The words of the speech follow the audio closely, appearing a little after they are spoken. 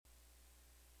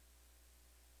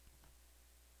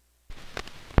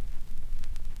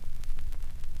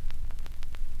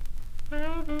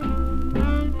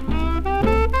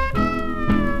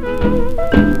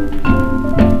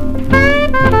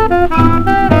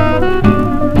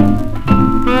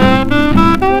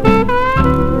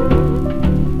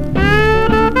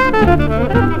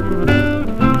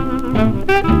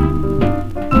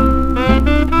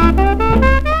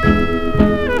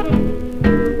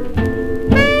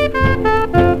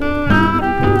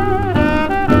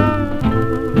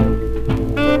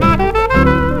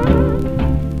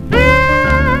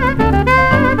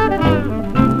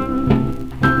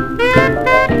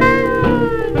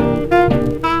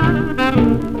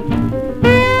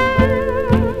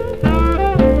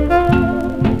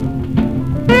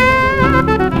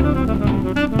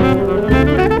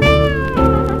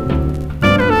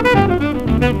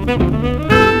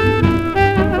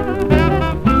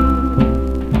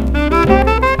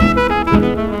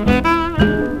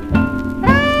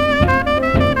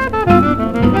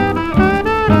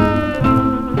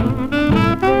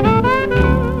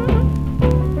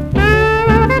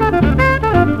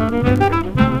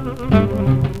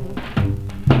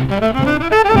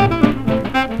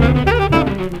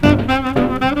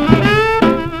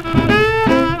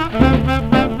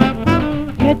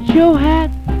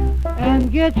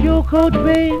coach,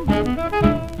 babe,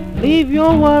 leave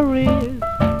your worries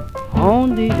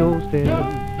on the doorstep.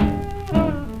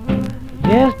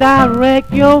 Just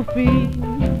direct your feet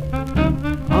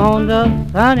on the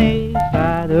sunny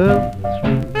side of the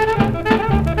street.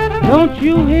 Don't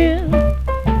you hear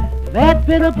that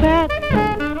pitter-pat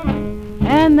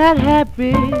and that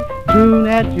happy tune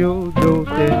at your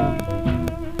doorstep?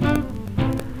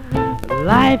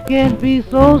 Life can be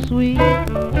so sweet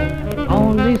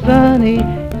on the sunny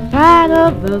side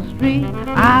of the street.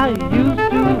 I used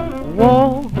to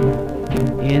walk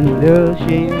in the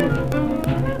shade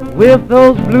with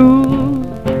those blues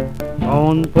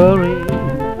on parade.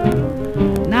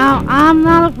 Now I'm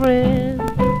not afraid,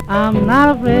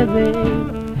 babe.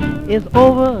 It's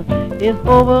over,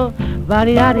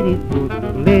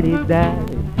 body-yaddy, lady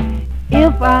daddy.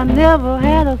 If I never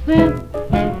had a cent,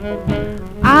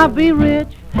 I'd be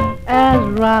rich as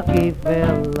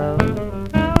Rockefeller.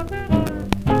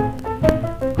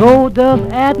 Gold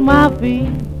dust at my feet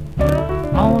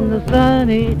on the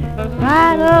sunny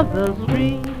side of the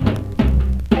street.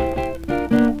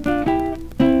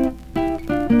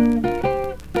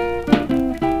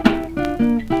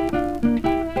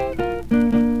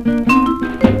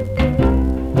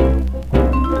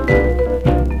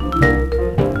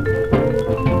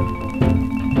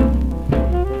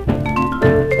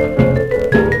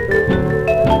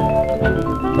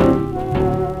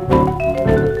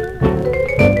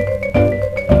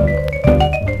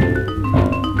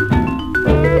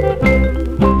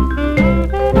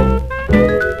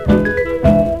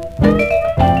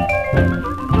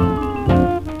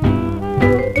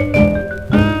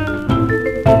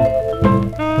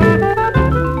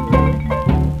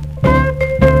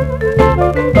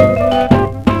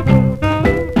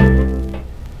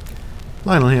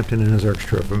 Lionel Hampton and his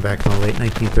orchestra from back in the late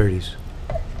 1930s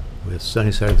with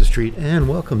Sunny Side of the Street, and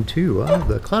welcome to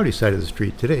the cloudy side of the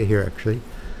street today here actually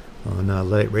on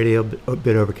Light Radio, a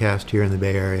bit overcast here in the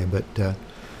Bay Area, but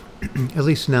at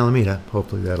least in Alameda,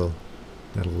 hopefully that'll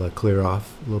clear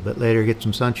off a little bit later, get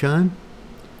some sunshine.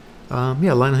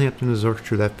 Lionel Hampton and his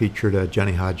orchestra, that featured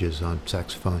Johnny Hodges on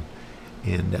saxophone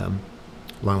and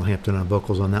Lionel Hampton on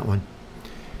vocals on that one.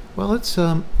 Well, it's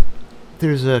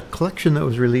there's a collection that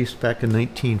was released back in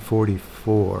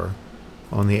 1944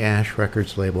 on the Ash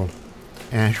Records label.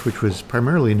 Ash, which was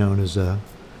primarily known as a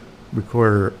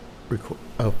recorder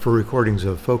for recordings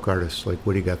of folk artists like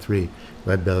Woody Guthrie,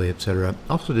 Leadbelly, etc.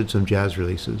 Also did some jazz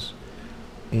releases.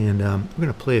 And we're going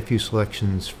to play a few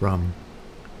selections from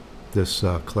this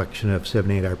collection of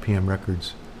 78 RPM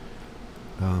records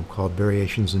called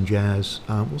Variations in Jazz.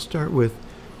 We'll start with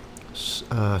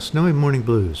Snowy Morning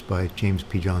Blues by James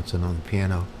P. Johnson on the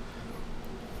piano,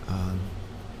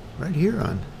 right here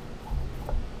on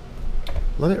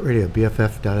Love It Radio,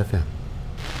 BFF.FM.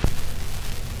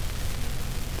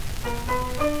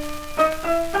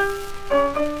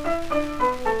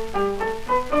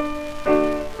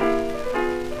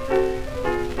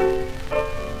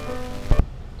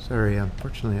 Sorry,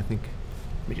 unfortunately, I think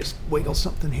let me just wiggle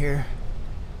something here.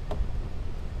 I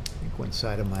think one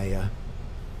side of my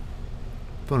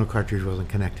phono cartridge wasn't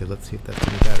connected. Let's see if that's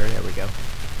any better. There we go.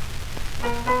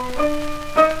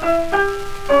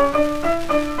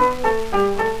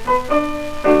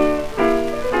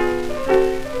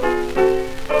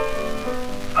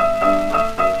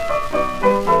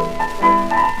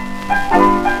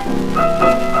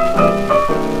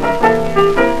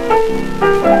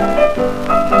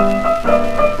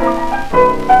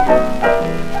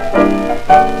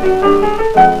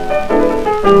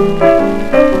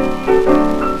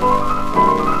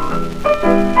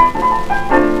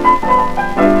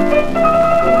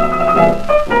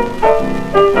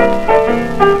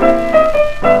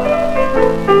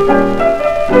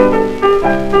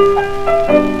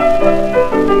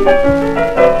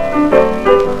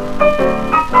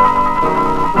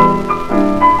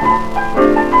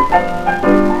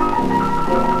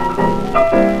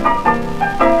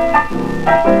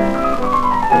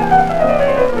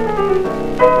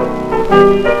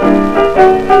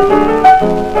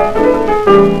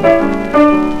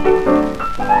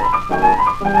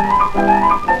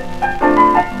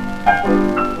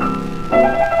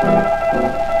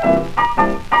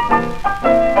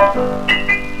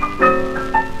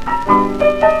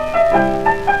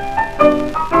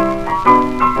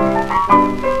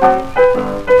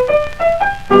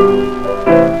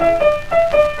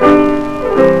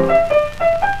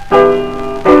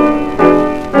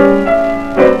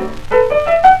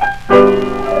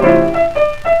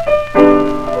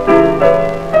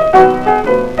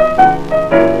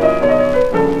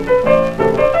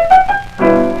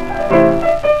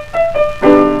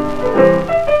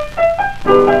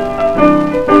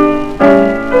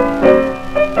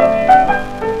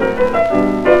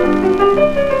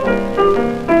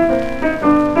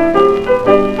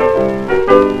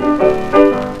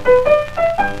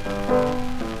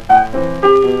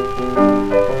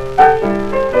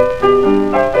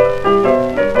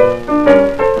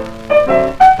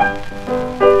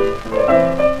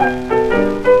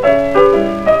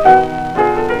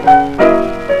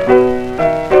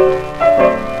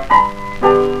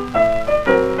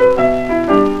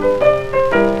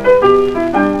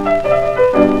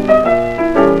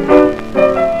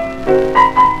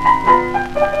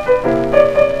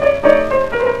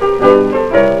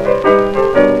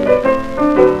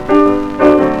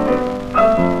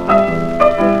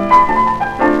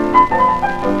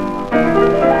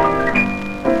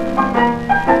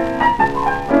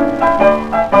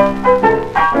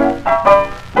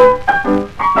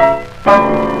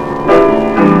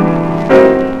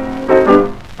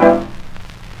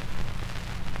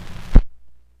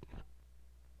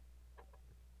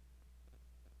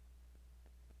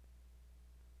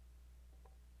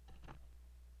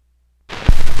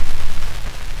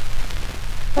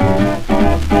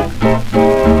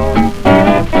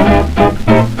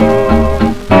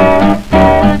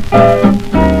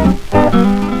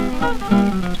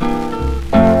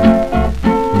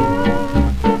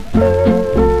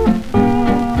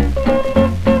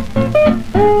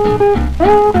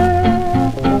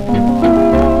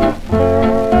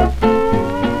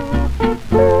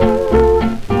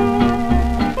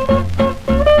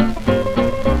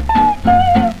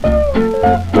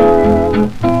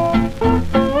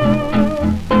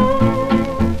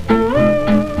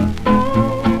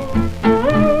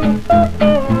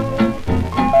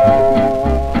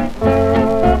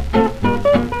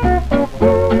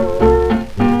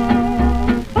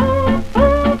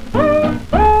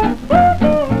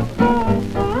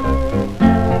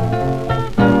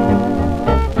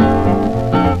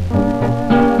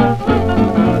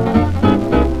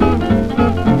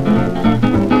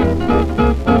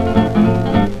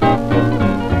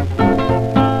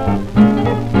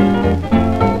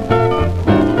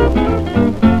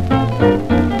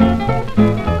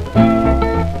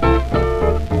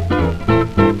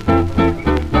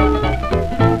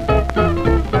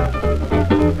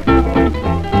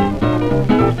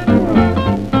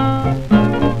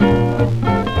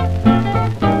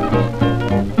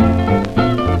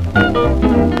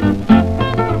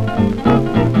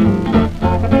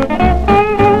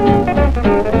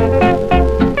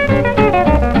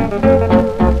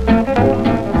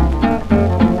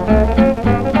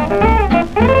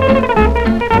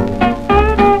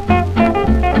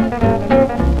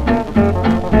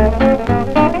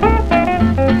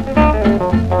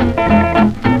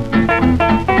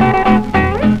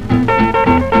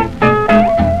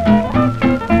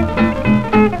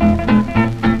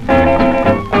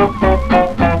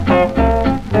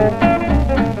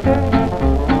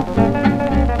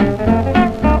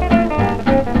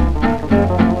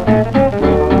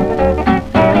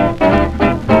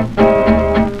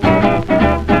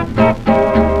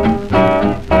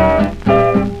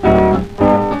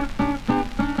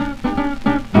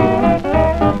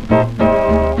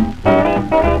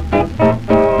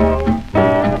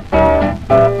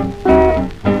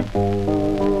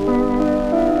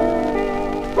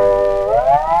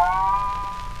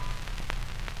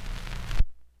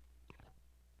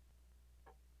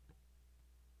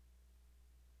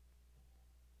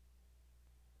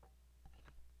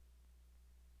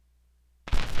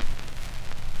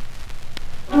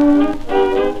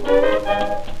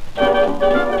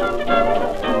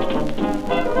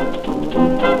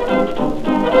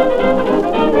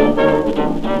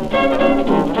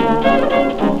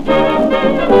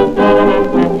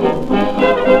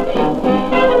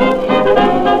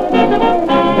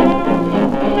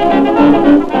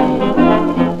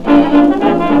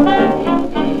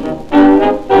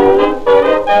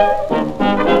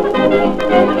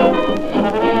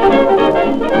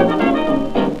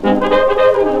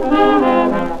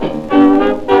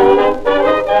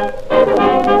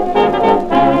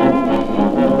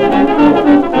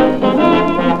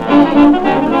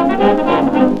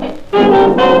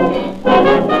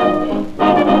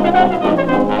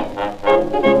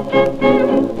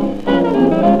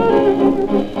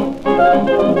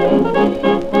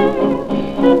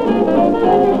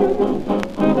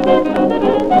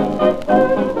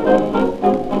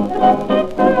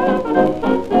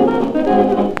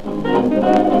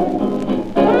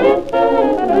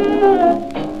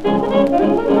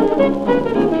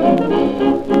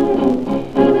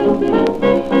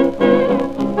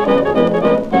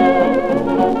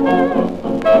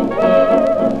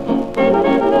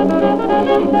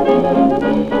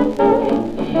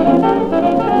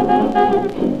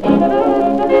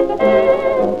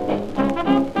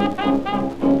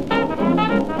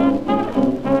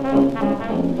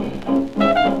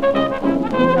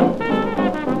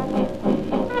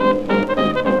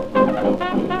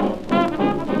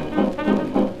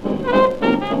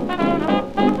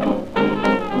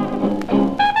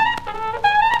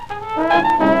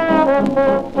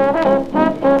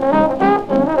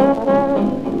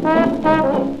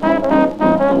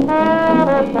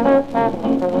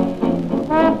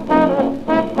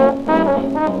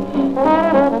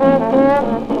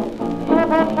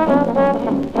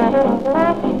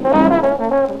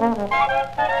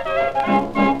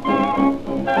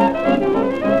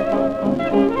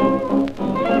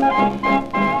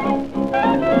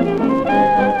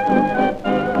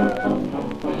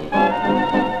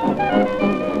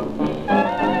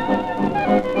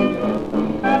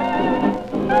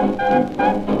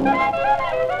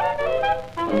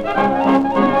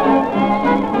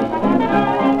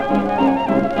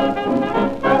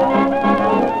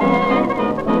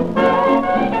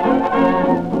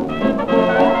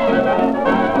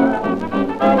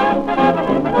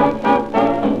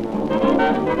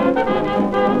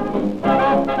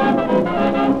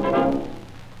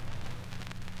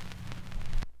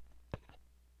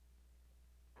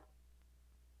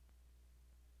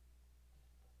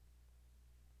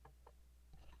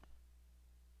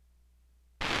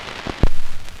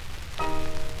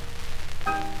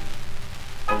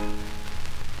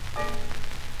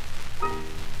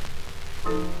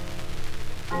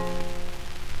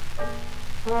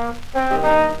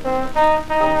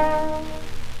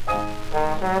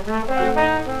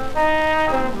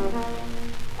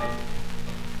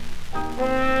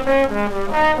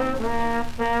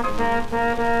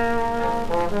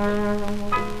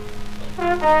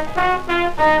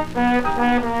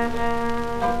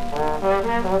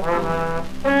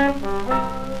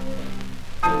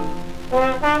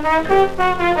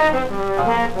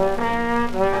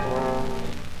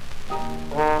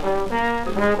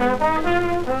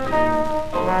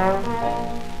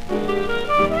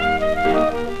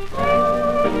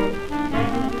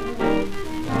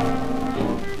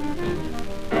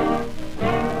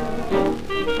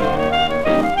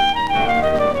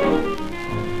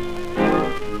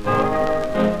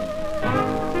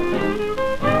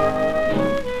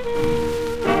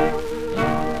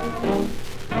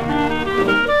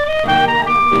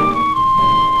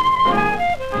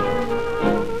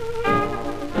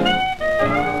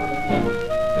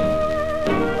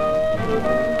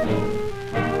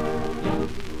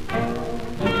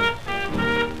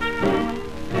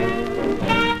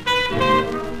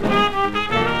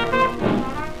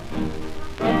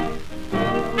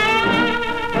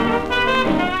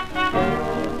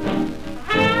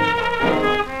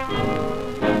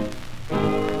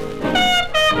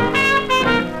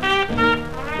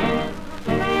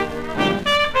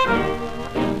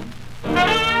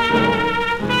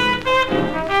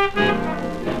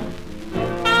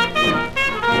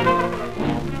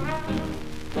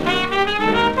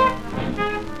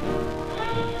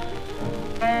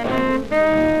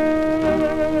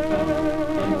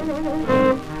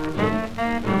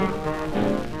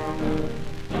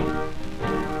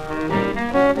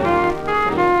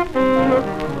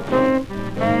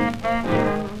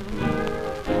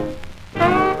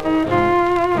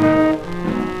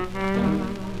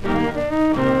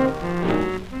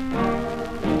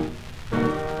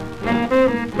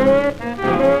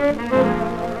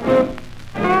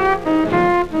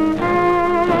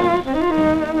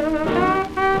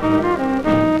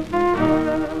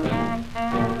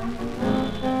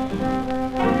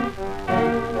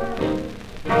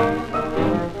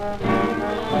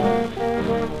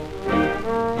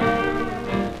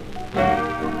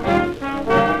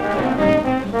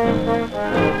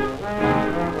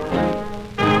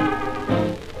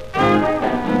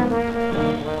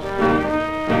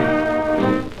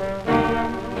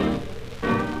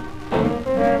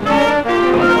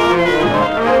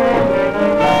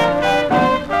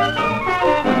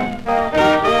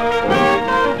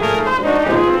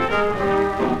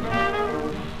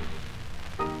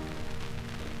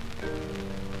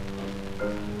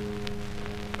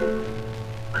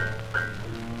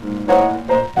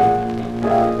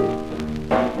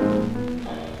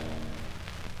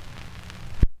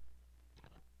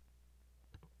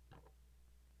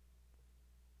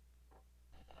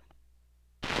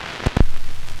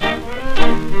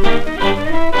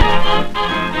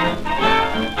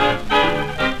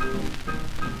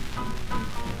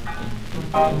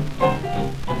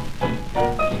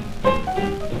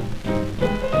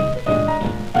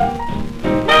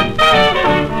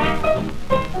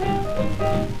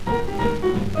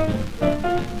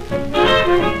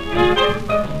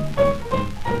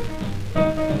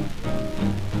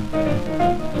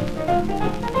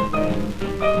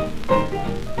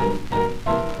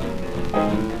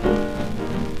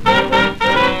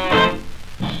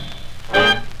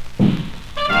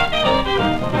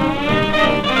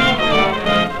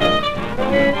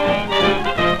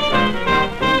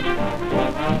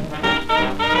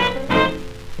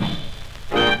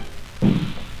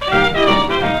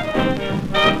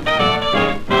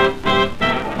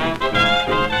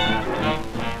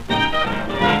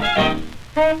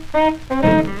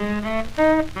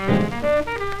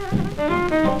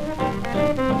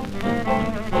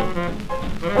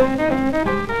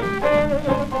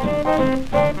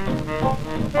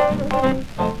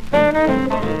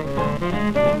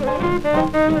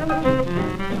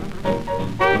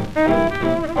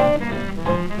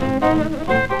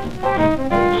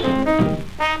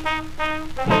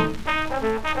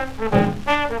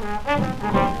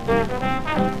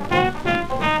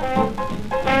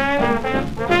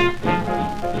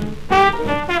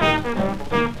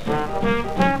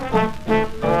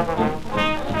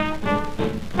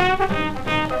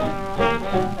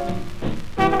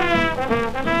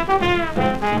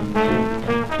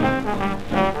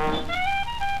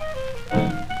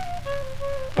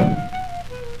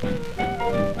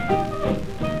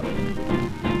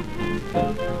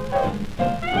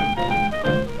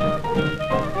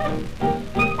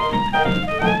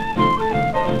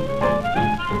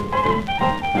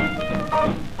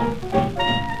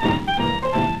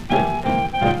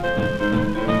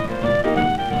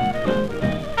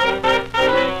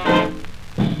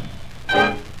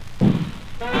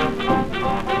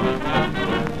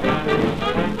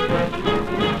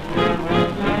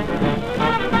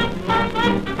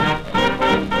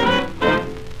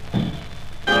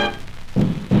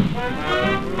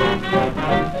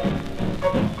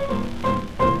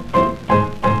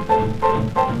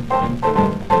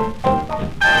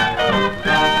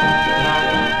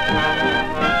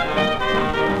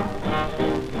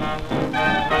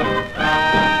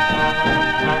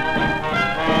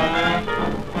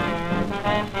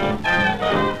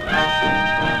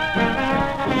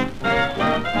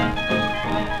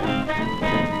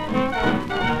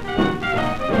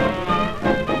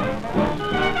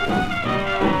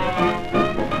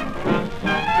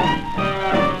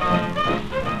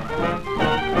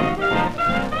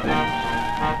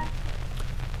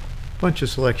 Bunch of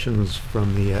selections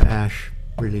from the Ash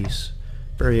release,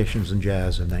 Variations in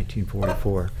Jazz in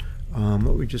 1944.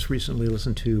 What we just recently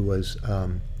listened to was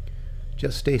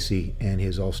Just Stacey and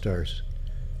his All-Stars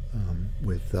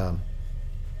with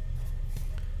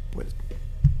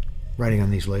writing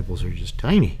on these labels are just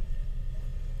tiny.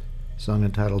 Song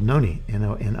entitled Noni,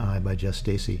 N-O-N-I, by Just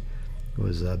Stacey. It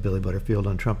was Billy Butterfield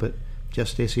on trumpet,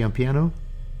 Just Stacey on piano.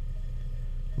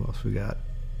 Who else we got?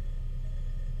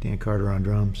 Dan Carter on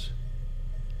drums.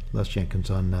 Les Jenkins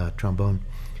on trombone.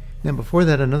 Then before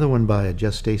that, another one by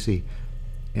Just Stacey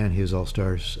and his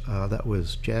All-Stars. That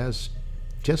was Just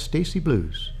Stacey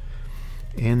Blues.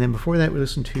 And then before that, we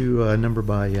listened to a number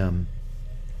by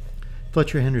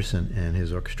Fletcher Henderson and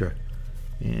his orchestra.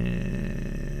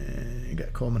 And you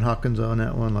got Coleman Hawkins on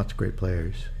that one, lots of great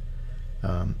players.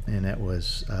 And that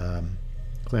was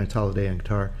Clarence Holiday on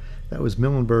guitar. That was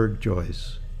Millenberg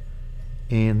Joys.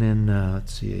 And then,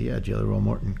 let's see, Jelly Roll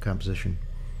Morton composition.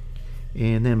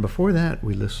 And then before that,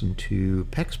 we listened to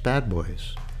Peck's Bad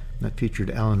Boys. That featured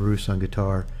Alan Roos on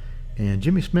guitar and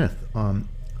Jimmy Smith on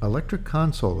electric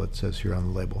console, it says here on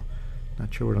the label.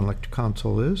 Not sure what an electric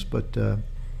console is, but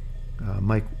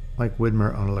Mike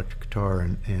Widmer on electric guitar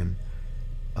and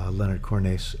Leonard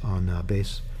Cornase on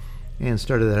bass. And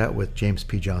started that out with James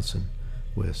P. Johnson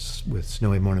with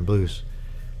Snowy Morning Blues.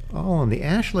 All on the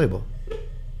Ash label.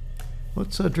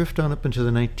 Let's drift on up into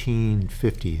the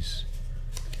 1950s.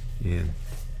 And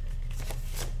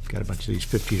got a bunch of these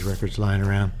 50s records lying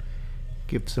around.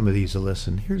 Give some of these a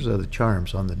listen. Here's the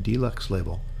Charms on the Deluxe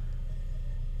label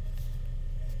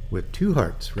with Two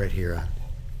Hearts right here on.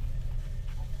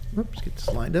 Oops, get this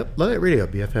lined up. Luddite Radio,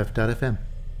 BFF.FM.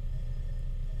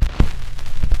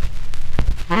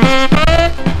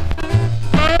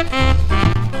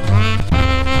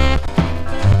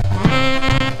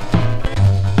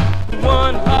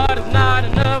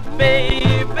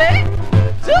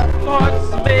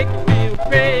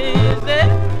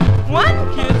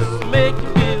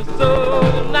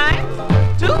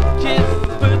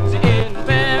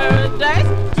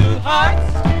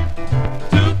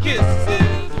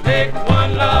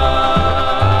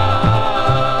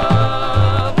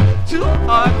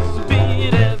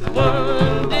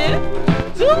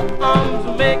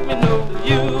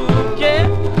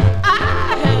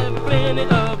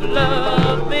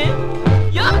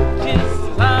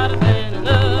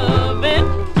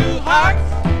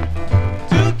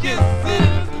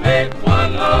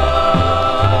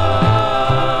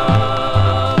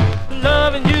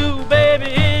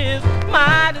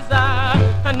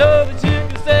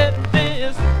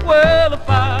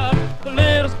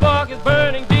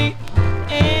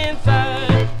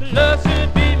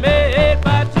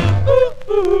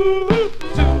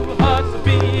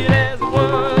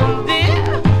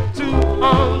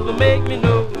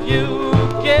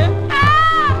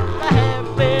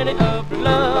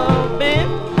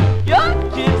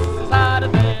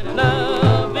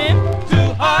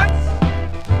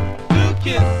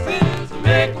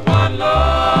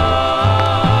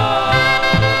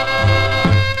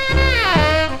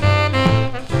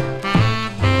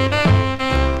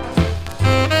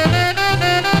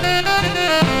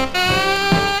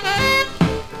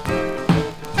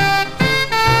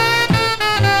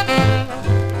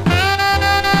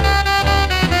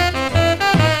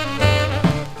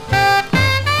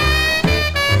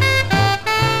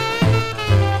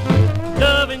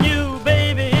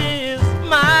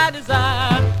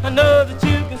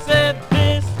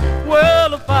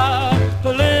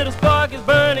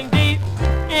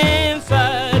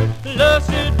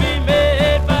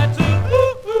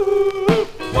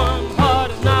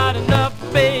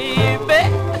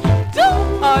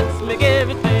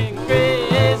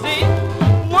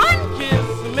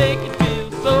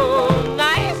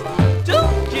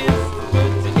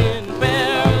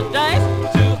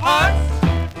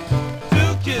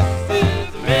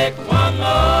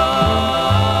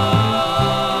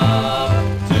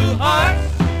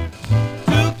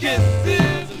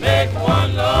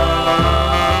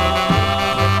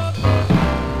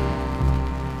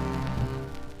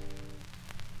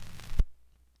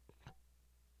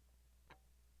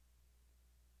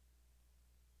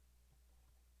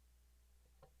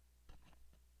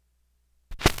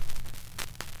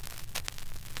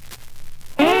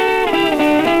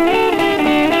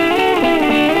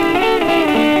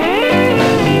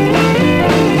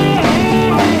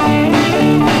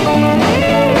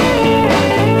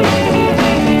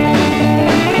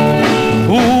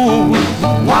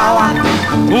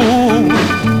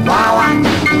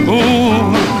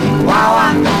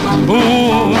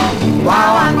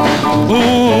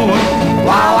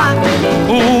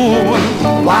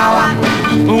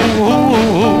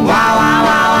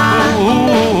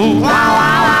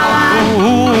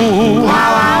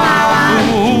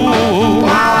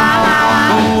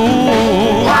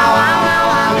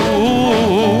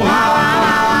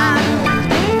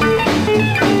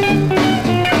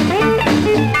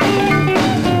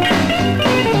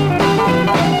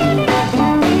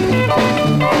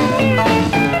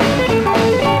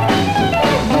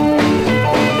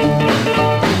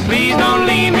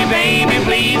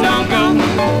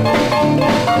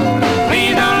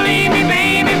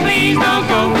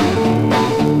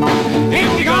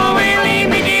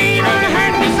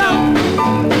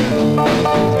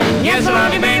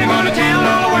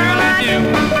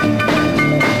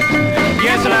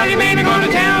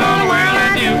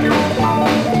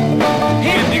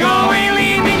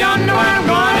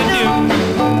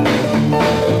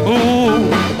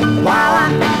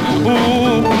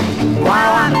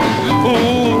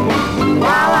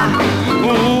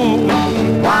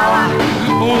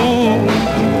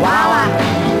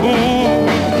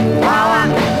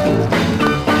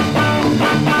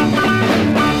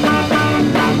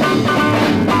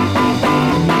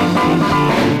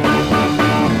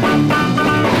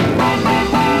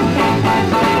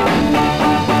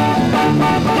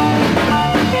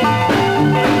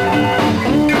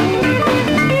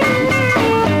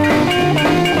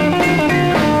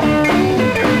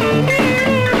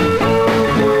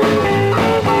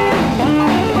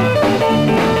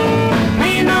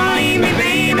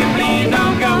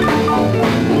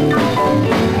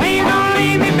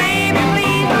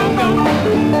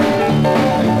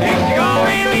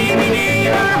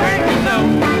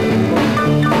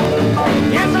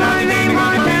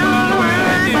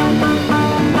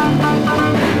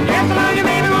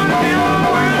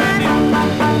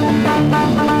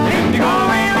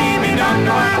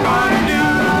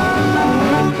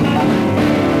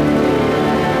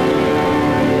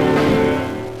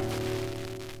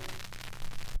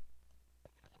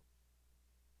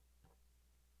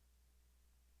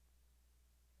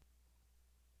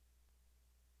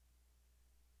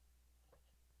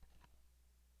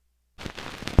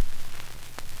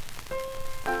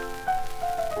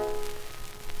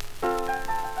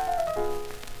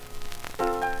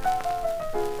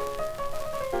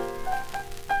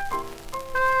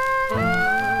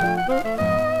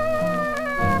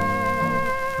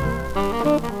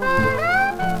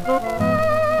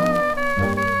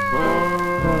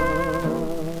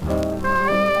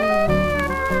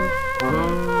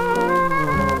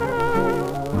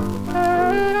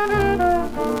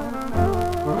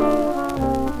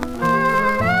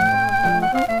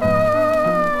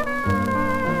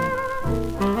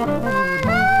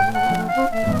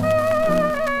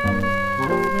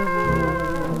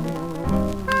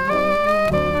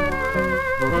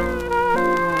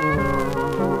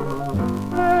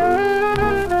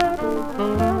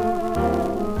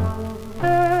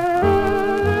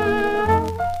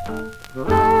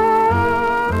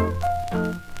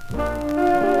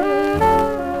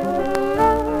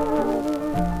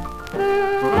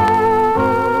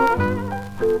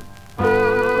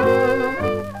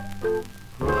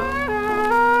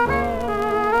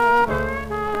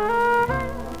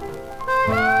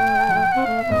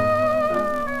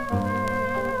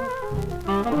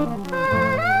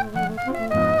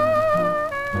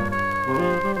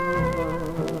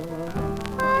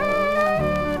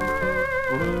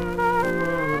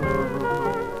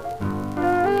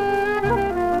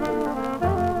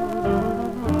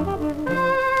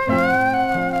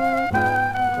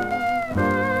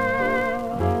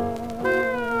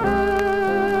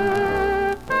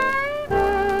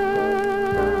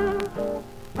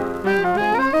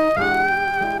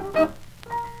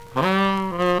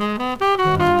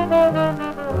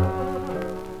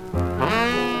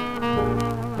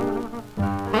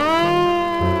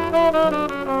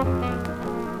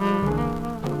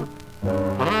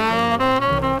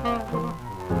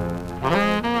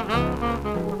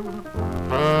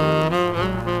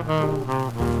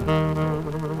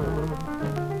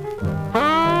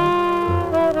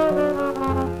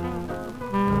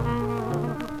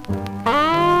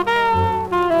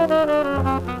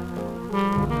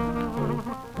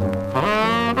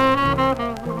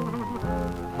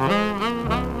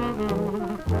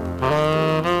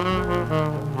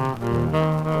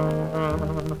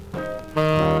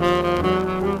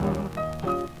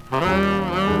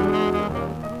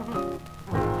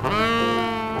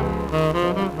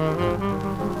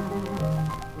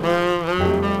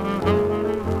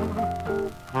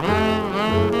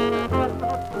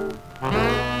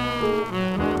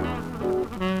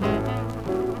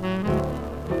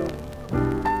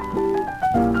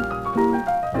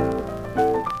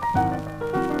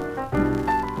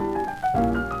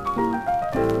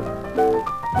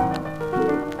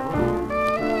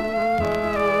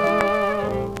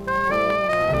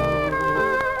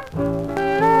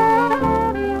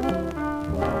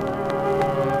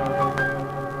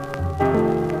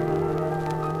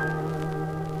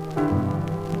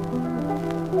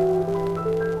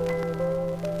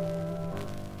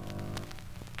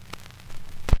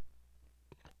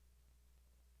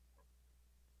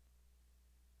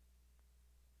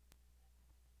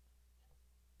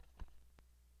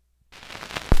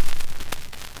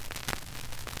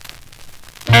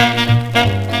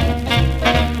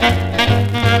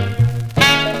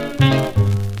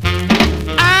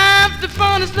 I'm the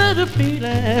funniest little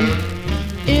feeling.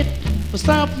 It was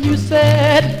something you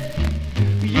said.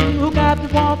 You got me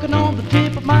walking on the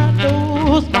tip of my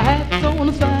toes. My hat's on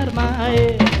the side of my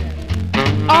head.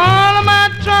 All of my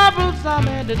troubles I'm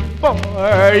headed for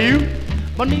you,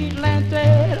 my needle and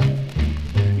thread.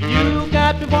 You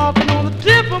got me walking on the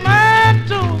tip of my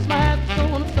toes. My hat's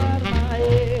on the side of my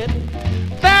head.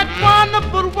 That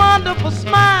wonderful, wonderful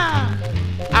smile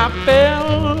I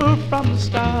felt from the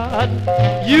start.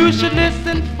 You should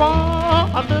listen for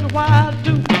a little while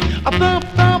too. A thump,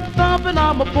 thump, thumping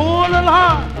on my poor little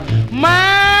heart.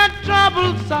 My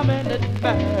troubles I'm in it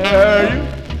for you,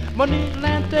 my needle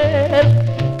and thread.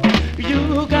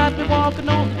 You got me walking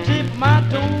on the tip of my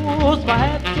toes. My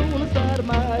hat's on the side of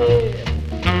my head.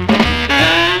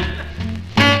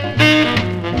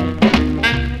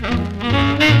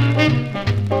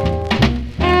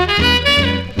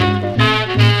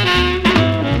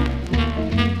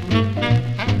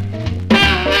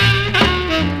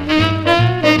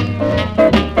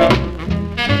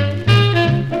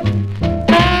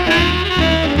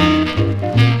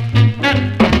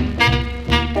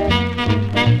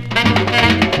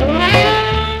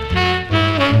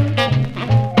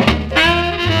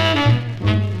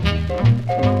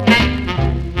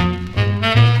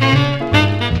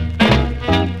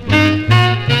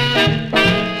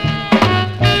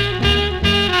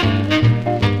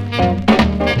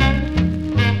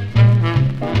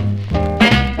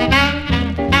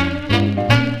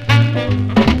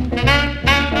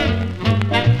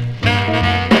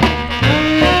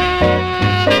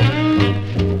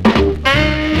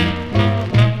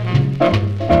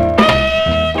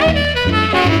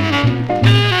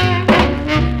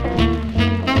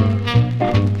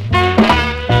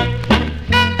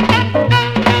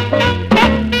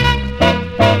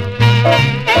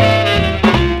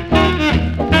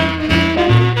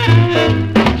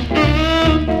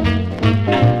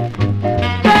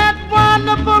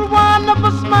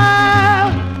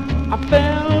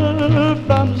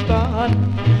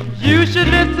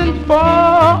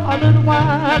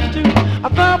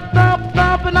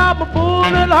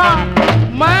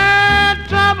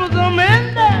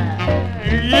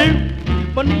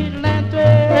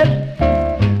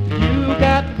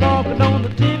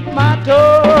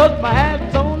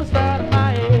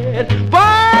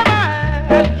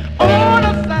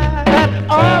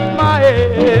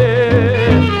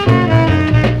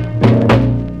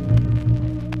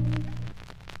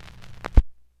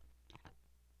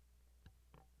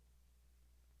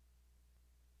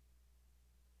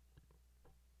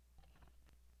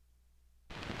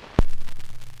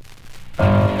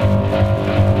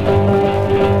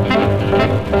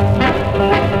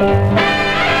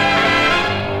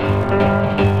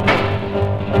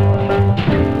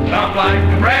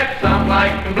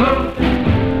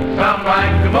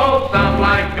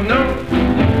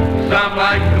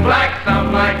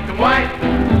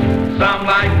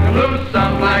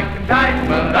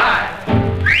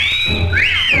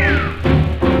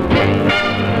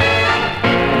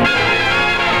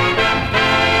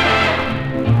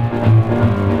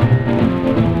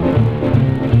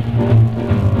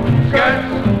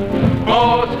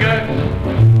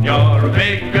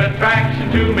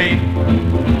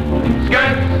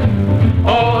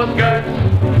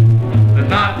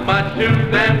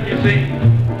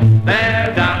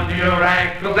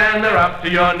 up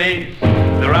to your knees.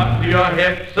 They're up to your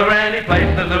hips or any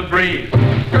place there's a breeze.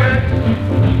 Skirts,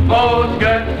 oh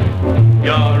skirts,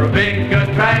 you're a big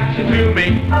attraction to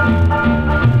me.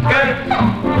 Skirts,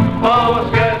 oh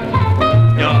skirts,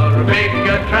 you're a big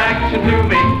attraction to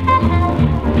me.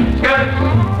 Skirts,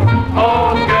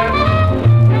 oh skirts,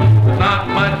 there's not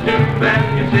much to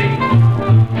them, you see.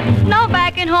 Now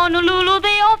back in Honolulu,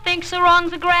 they all think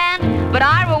sarongs are grand, but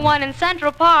I were one in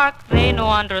Central Park, they no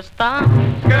understand.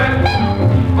 Skirts,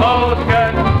 oh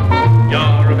skirts,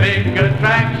 you're a big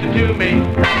attraction to me.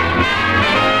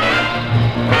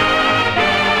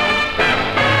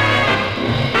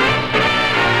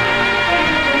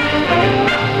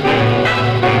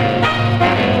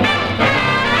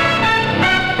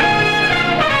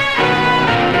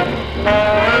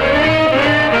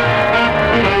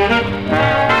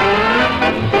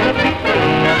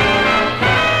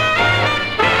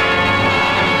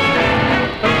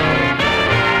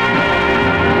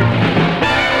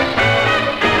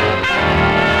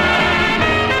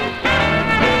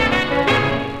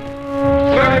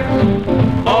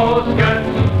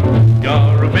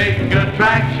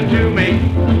 Attraction to me.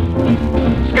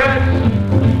 Skirts,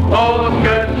 oh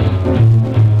skirts,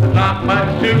 there's not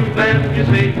much to them, you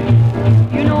see.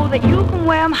 You know that you can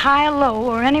wear 'em high or low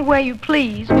or anywhere you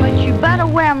please, but you better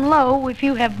wear 'em low if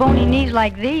you have bony knees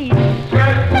like these.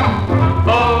 Skirts,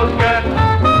 oh skirts,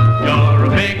 you're a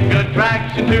big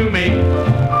attraction to me.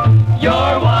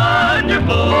 You're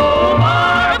wonderful,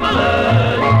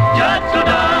 marvelous, just so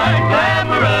darn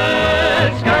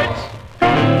glamorous. Skirts,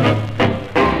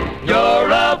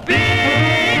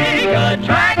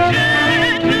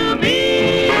 attraction to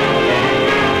me.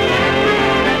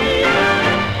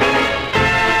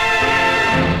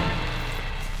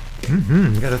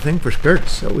 Got a thing for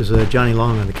skirts. That was Johnny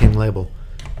Long on the King label,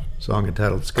 song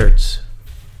entitled Skirts.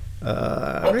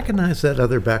 I recognize that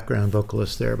other background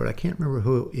vocalist there, but I can't remember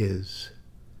who it is.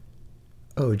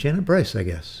 Oh, Janet Bryce, I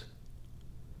guess,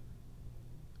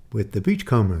 with the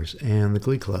Beachcombers and the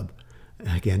Glee Club.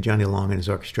 Again, Johnny Long and his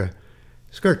orchestra.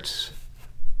 Skirts,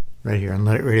 right here on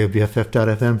Let It Radio,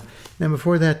 BFF.FM. And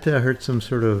before that, heard some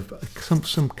sort of,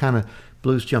 some kind of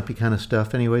blues jumpy kind of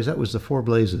stuff. Anyways, that was the Four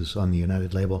Blazes on the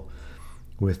United label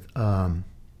with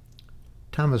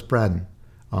Thomas Braden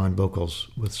on vocals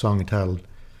with a song entitled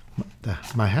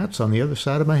My Hat's on the Other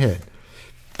Side of My Head.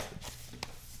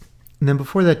 And then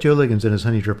before that, Joe Liggins and his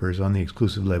Honey Drippers on the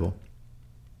exclusive label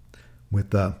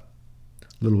with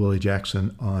Little Willie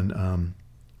Jackson on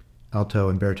alto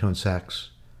and baritone sax.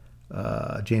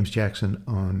 James Jackson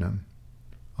on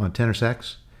tenor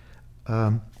sax.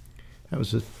 That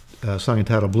was a song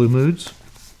entitled Blue Moods.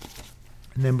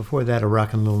 And then before that, a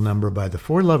rockin' little number by the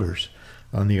Four Lovers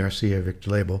on the RCA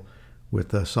Victor label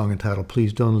with a song entitled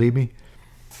Please Don't Leave Me.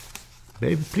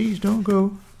 Baby, please don't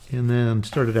go. And then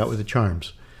started out with the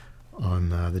Charms on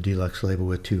the Deluxe label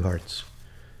with Two Hearts.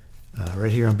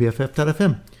 Right here on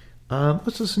BFF.FM.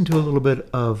 Let's listen to a little bit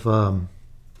of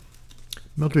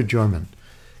Mildred Jorman.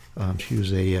 She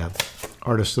was a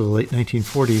artist of the late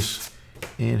 1940s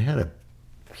and had a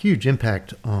huge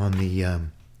impact on the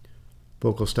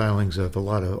vocal stylings of a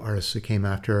lot of artists that came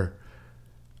after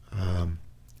her.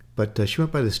 But she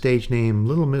went by the stage name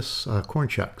Little Miss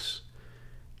Cornshucks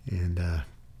and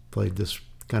played this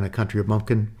kind of country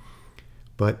bumpkin.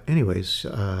 But anyways,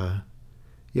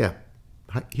 yeah,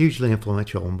 hugely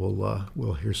influential, and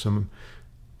we'll hear some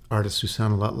artists who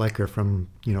sound a lot like her from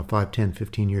 5, 10,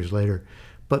 15 years later.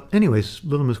 But anyways,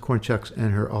 Little Miss Cornshucks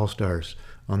and her All-Stars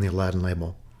on the Aladdin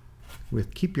label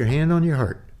with Keep Your Hand on Your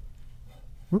Heart.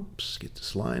 Whoops, get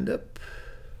this lined up.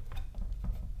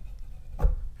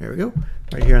 There we go.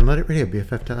 Right here on Let It Radio,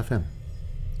 BFF.FM.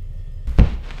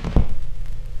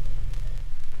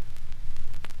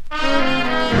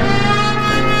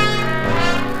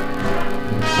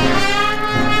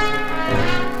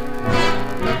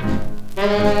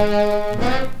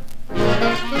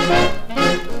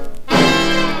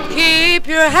 Keep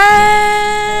your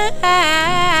hand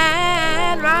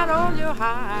right on your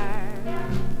heart.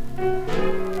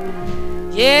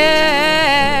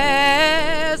 Yes,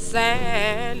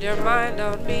 and your mind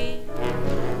on me.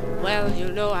 Well,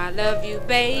 you know I love you,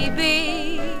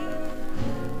 baby.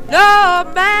 No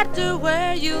matter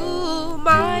where you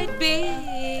might be.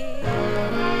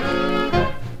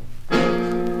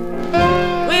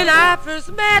 When I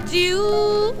first met you,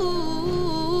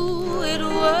 it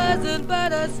wasn't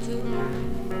but us two.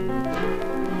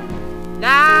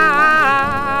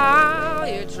 Now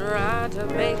you're trying to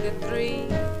make it three.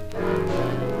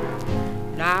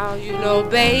 Now you know,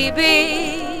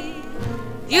 baby,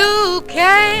 you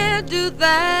can't do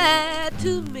that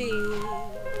to me.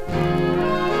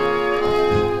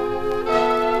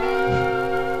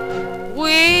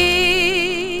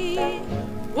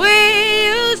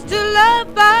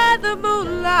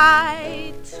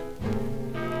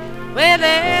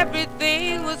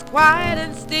 quiet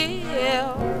and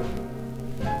still.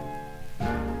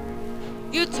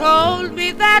 You told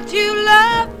me that you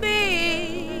loved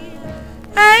me,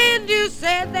 and you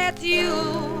said that you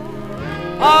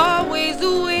always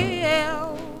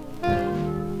will.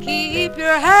 Keep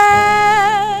your hand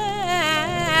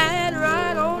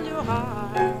right on your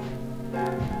heart.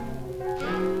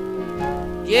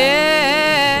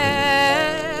 Yes,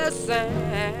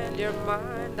 and your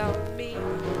mind on me.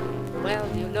 Well,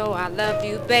 you know I love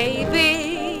you,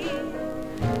 baby,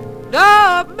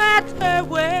 no matter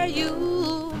where you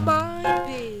might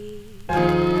be.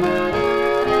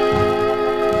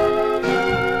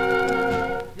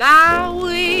 Now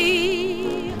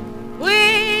we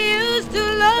used to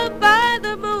love by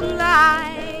the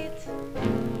moonlight,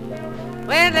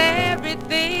 when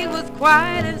everything was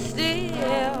quiet and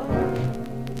still.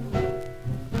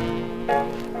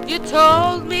 You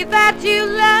told me that you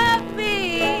loved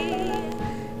me,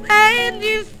 and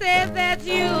you said that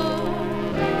you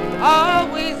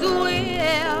always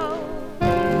will.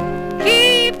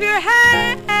 Keep your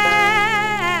hand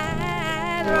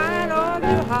right on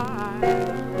your heart.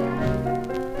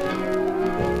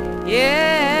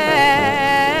 Yes,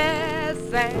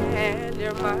 and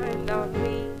your mind on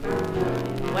me.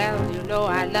 Well, you know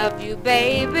I love you,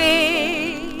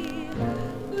 baby,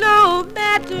 no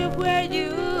matter where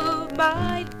you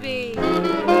might be.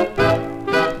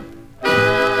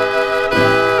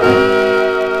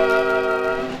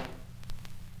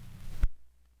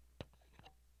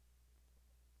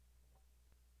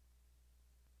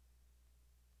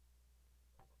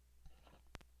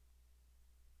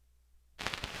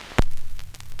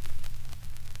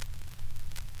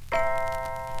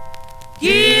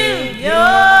 Give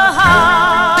your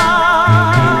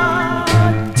heart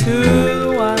to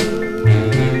the one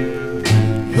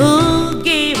who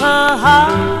gave her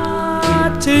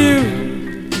heart to you.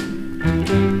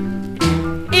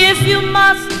 If you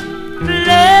must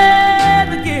play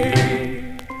the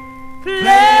game,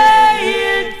 play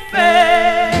it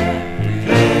fair.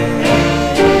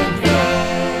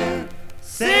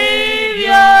 Save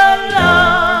your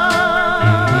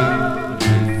love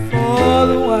for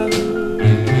the one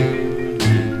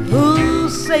who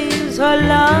saves her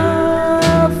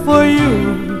love for you.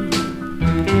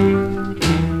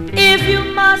 If you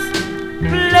must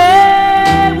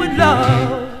play with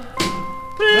love,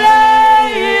 play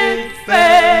it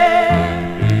fair.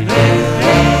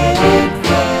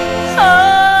 Oh,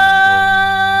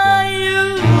 you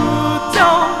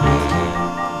don't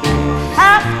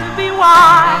have to be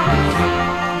wise.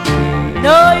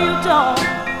 No, you don't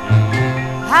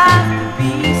have to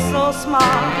be so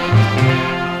smart.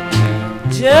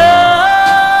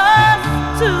 Just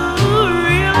to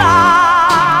realize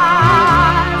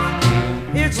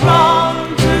it's wrong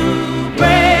to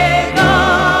break a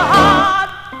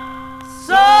heart,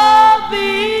 so be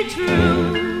true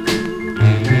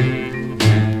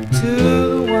to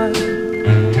one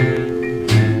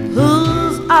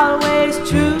who's always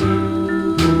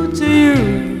true to you.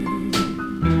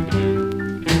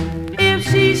 If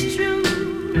she's true,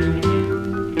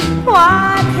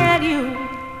 why can't you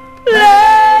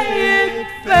play it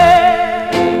fair?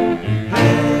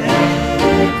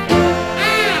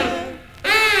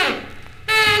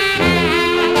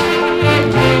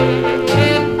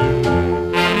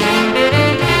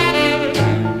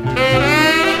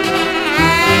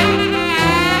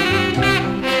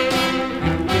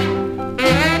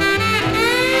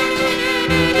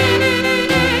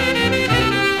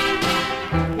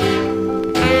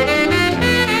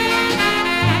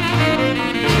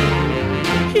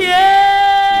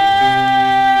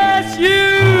 Yes, you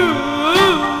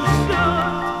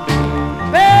should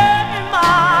bear in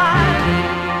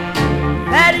mind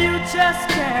that you just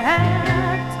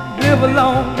can't live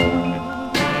alone.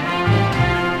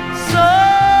 So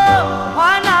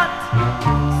why not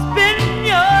spend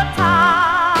your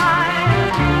time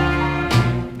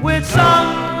with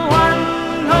someone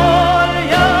whole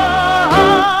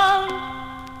young?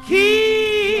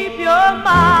 Keep your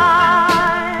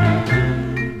mind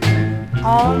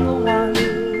on the one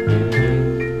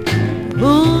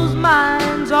whose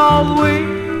mind's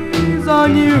always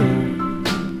on you.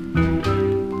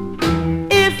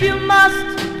 If you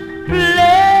must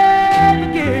play the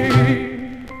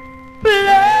game,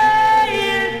 play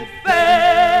it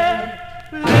fair,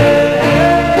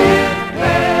 play it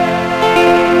fair.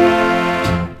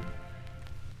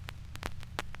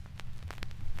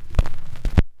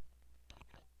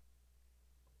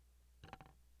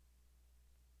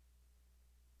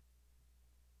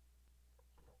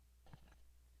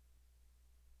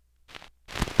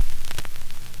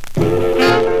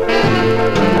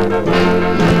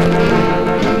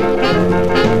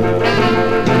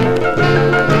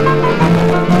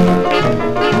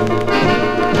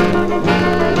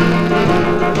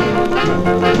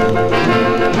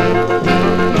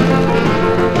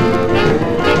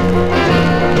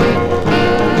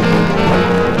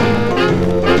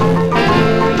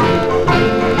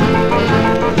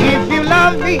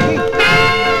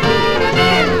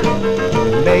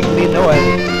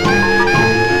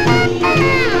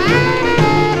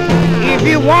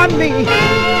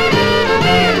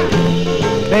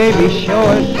 baby, show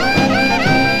it.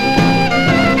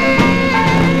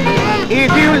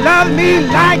 If you love me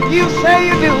like you say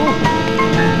you do,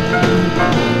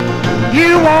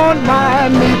 you won't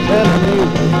mind me telling you,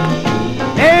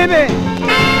 baby,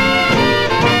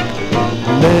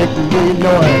 make me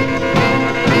know it.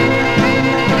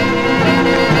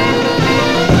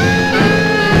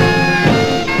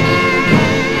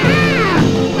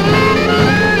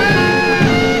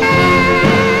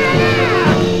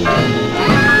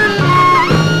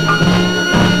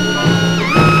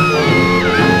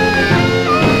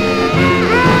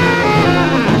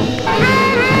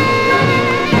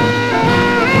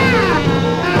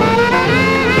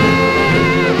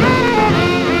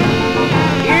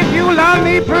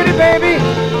 Pretty baby,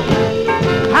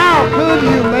 how could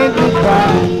you make me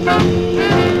cry?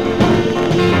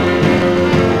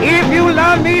 If you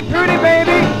love me, pretty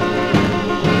baby,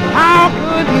 how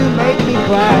could you make me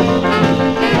cry?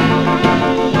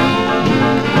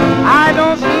 I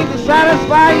don't seem to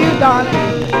satisfy you,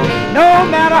 darling, no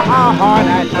matter how hard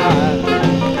I try.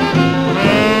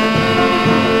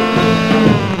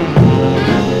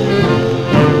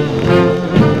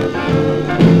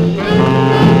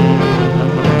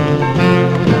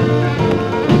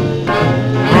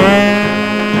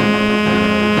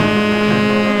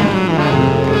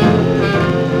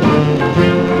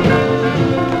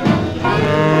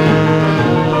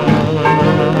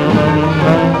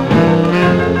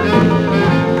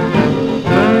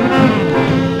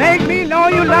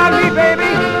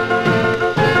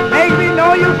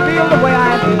 The way I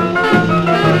do.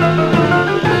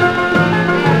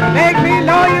 Make me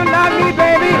know you love me,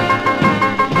 baby.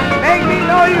 Make me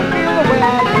know you feel the way I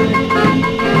do.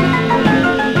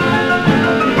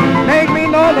 Make me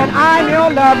know that I'm your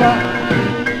lover.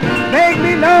 Make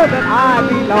me know that I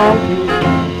belong to you.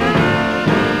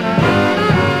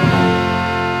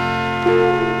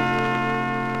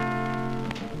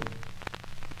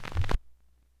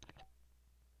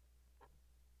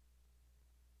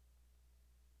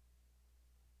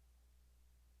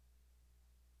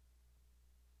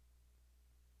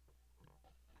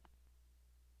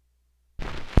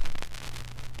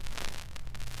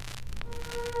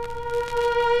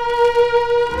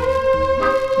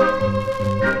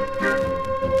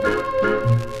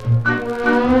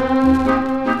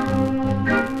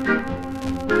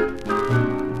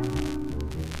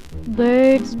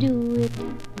 Birds do it,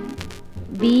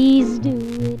 bees do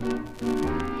it,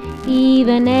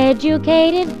 even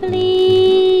educated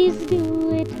fleas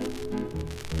do it.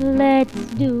 Let's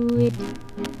do it,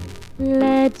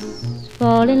 let's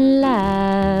fall in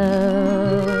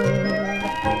love.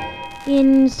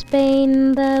 In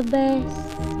Spain the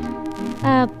best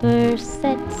upper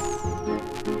sets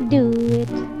do it.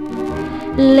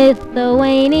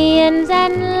 Lithuanians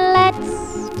and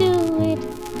let's do it.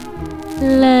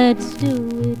 Let's do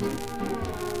it,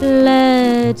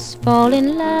 let's fall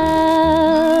in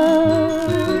love.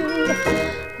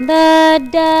 The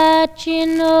Dutch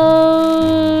in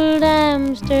old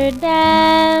Amsterdam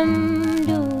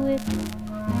do it,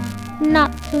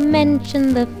 not to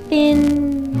mention the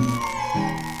Finns.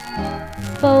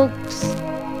 Folks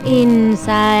in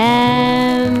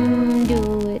Siam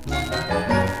do it.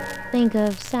 Think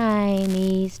of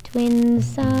Siamese twins,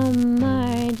 some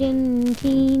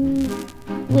Argentines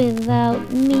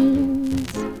without means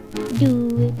do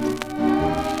it.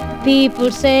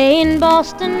 People say in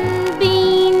Boston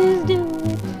beans do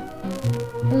it.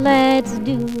 Let's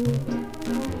do it,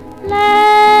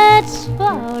 let's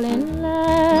fall in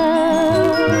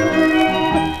love.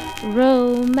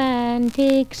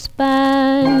 Romantic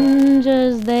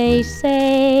sponges, they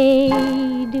say,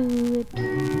 do it.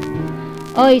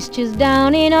 Oysters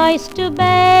down in Oyster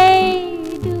Bay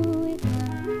do it.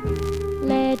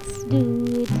 Let's do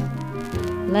it,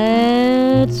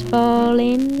 let's fall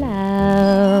in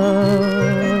love.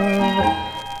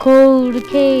 Cold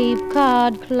Cape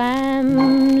Cod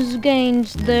clams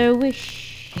against their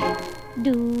wish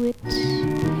do it.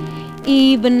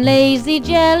 Even lazy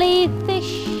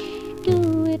jellyfish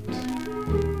do it.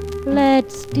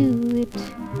 Let's do it,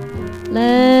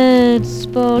 let's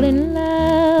fall in love.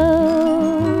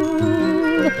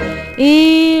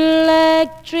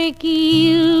 Electric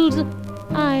eels,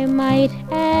 I might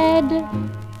add,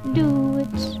 do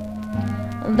it,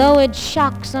 though it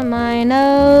shocks 'em, I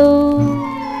know.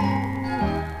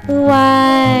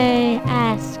 Why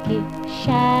ask if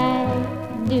shall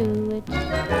do it?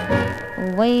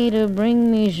 Waiter,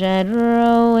 bring me shad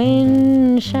roe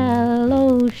in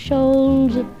shallow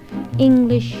shoals.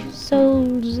 English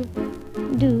souls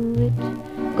do it.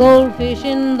 Goldfish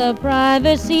in the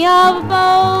privacy of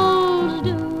bowls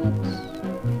do it.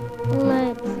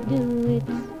 Let's do it,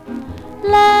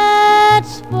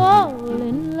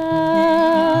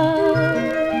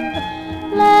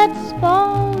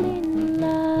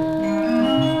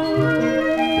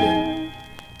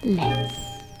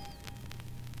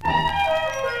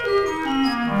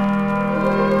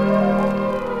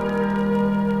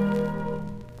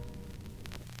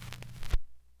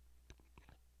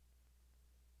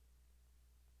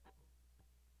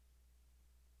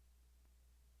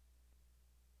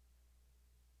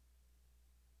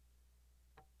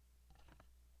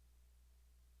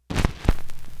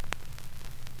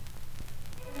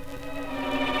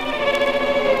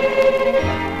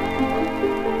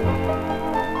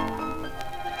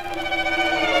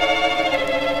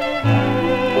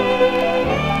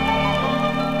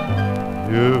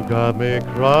 got me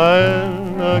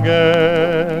crying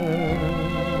again.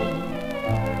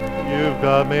 You've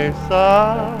got me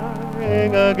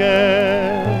sighing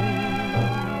again.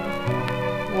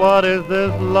 What is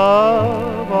this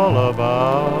love all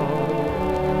about?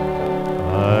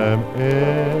 I'm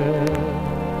in,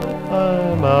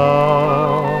 I'm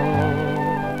out.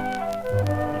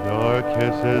 Your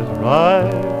kisses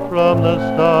right from the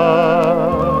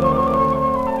start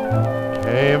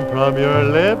came from your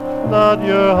lips, not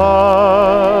your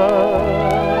heart.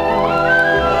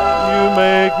 You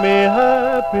make me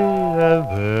happy, and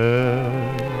then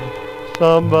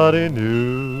somebody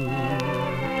new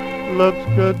looks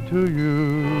good to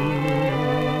you.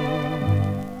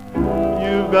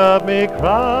 You've got me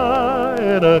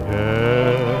crying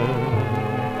again,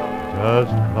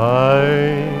 just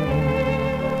crying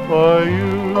for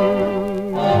you.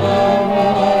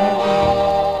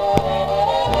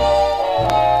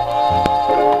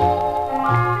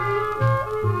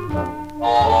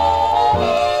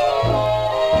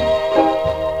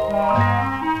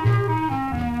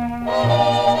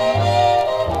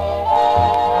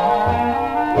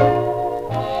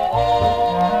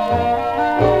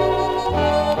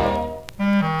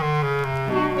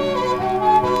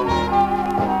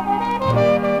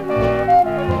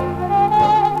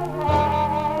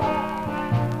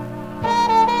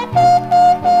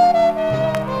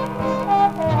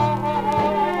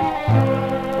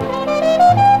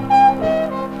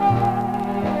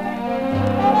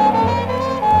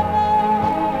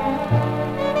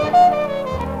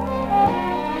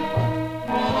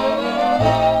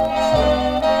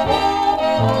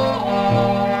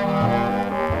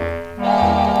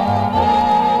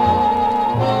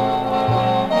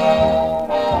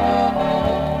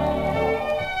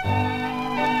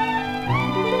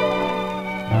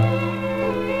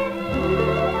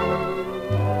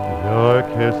 Your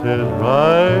kisses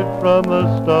right from the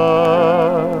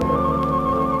start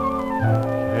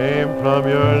came from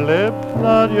your lips,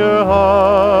 not your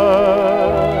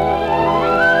heart.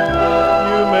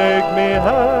 You make me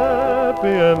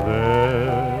happy, and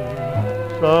then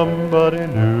somebody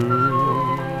new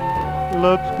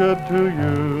looks good to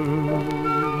you.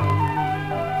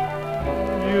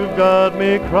 You've got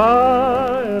me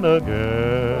crying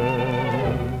again,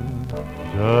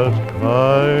 just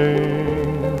crying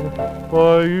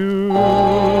for you.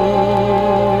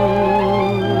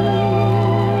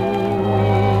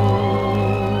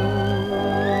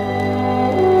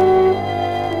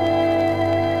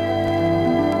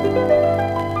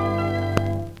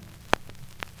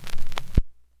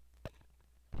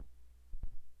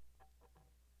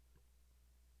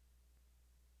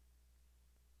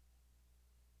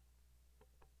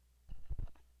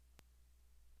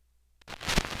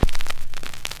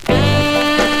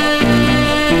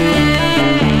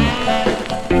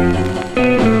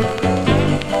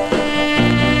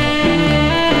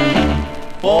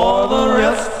 For the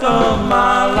rest of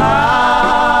my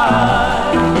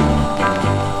life,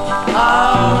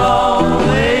 I'll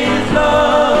always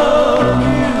love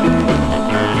you.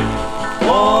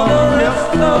 For the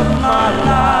rest of my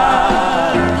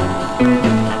life,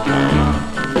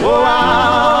 oh,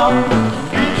 I'll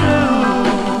be true.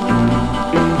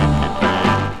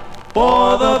 For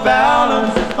the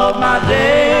balance of my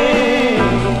day,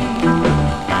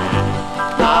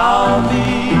 I'll be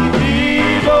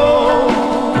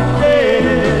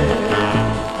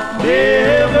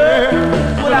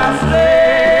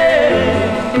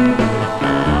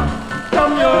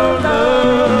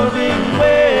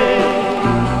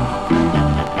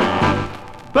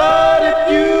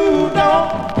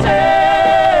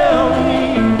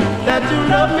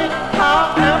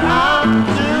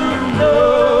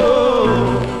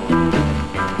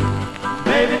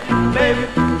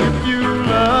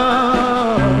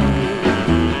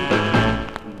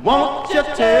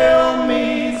tell me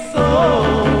so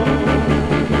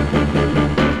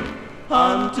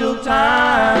until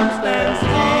time stands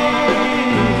still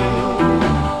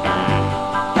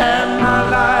and my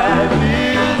life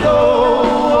is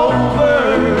over.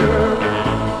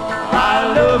 I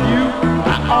love you,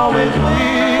 I always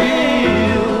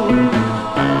will,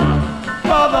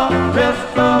 for the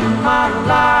rest of my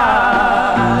life.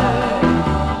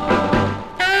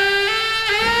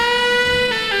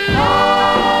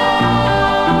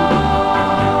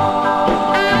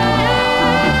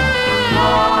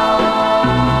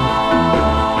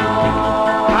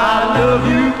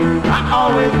 I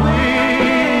always will,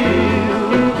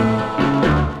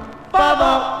 for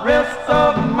the rest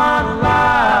of my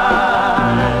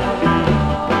life,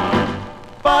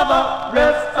 for the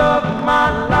rest of my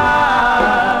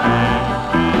life,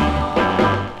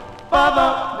 for the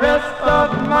rest of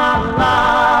my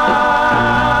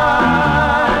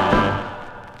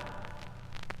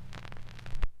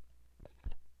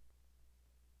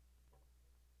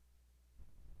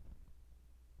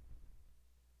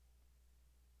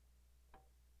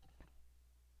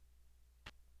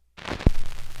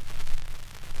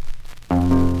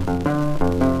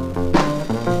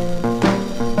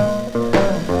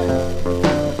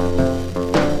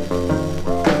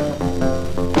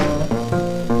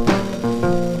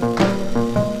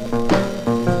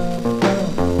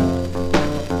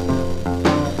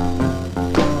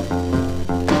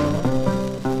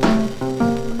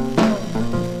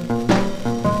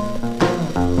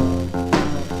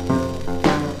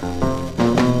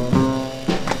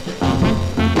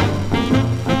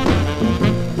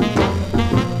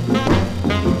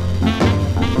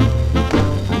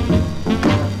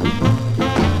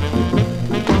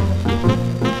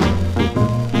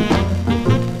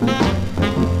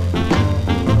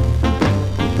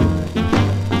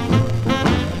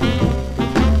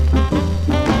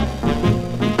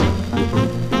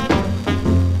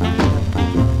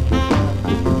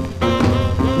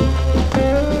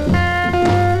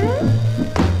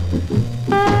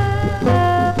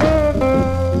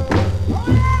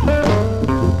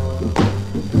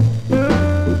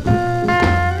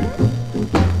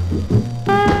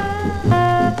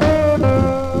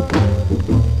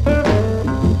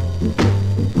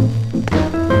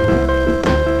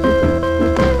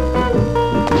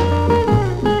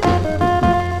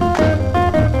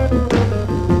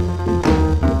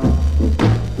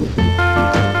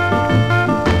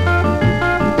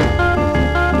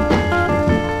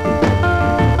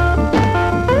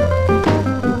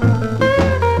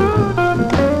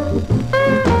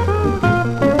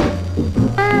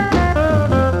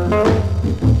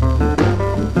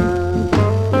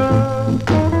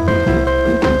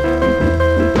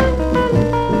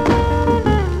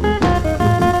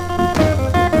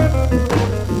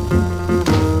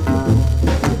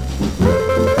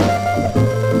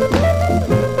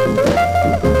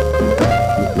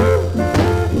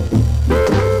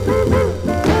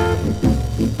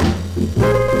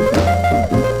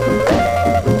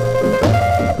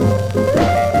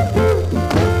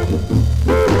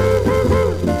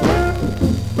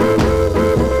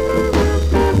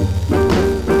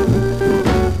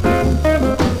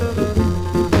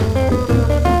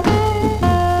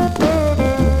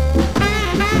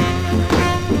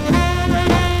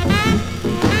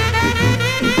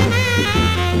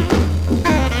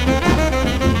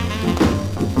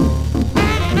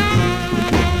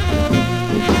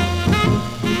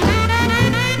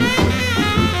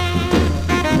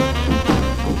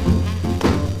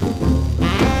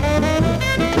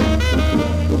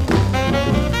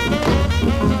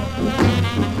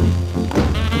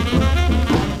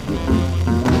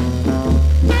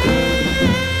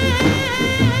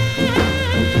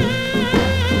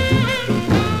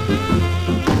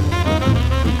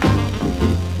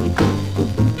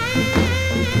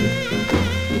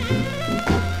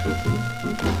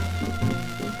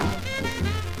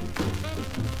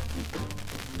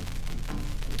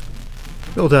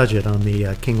Bill Dodgett on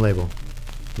the King label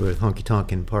with Honky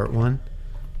Tonkin' Part 1,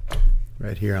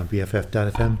 right here on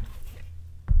BFF.FM.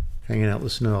 Hanging out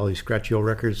listening to all these scratchy old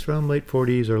records from late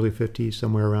 40s, early 50s,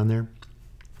 somewhere around there.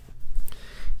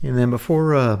 And then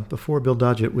before Bill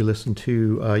Dodgett, we listened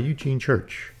to Eugene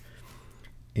Church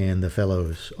and the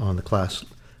Fellows on the Class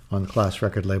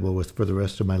record label with For the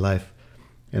Rest of My Life.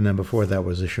 And then before that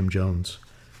was Isham Jones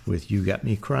with You Got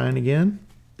Me Crying Again.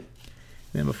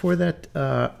 And before that,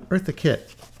 Eartha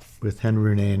Kitt with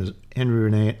Henry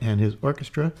Renee and his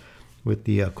orchestra with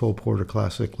the Cole Porter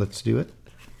classic Let's Do It.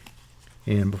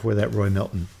 And before that, Roy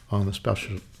Milton on the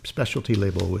specialty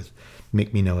label with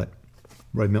Make Me Know It.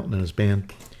 Roy Milton and his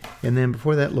band. And then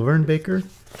before that, Laverne Baker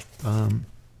on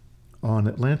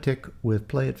Atlantic with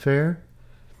Play It Fair.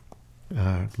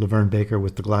 Laverne Baker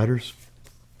with the Gliders.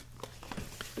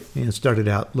 And it started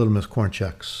out Little Miss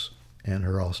Cornchucks and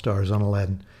her All-Stars on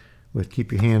Aladdin with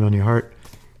Keep Your Hand on Your Heart.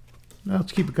 Now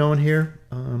let's keep it going here.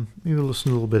 Maybe we'll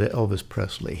listen to a little bit of Elvis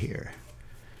Presley here.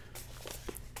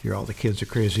 Hear all the kids are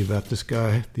crazy about this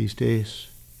guy these days.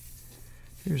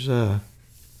 Here's Elvis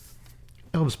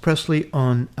Presley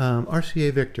on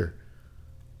RCA Victor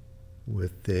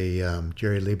with a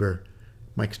Jerry Lieber,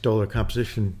 Mike Stoller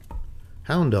composition,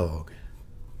 Hound Dog.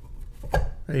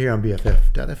 Right here on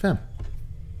BFF.FM.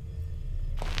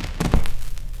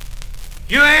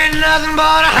 You ain't nothing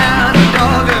but a hound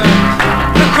dog,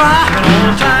 you're crying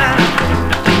all the time.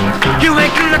 You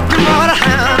ain't nothing but a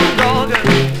hound dog,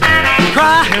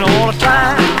 crying all the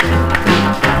time.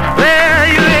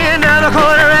 Well, you ain't never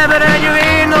caught a rabbit and you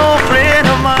ain't no friend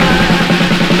of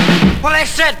mine. Well, they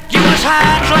said you was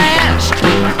high class,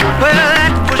 well,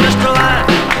 that was just a lie.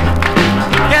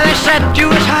 Yeah, they said you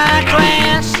was high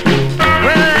class,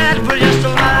 well, that was just a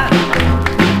lie.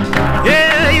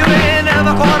 Yeah, you ain't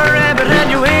never caught a rabbit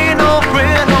and you ain't no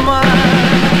friend of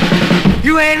mine.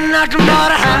 You ain't nothing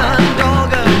but a hound dog,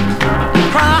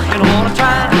 crying all the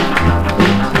time.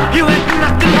 You ain't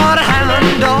nothing but a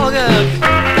hound dog,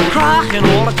 crying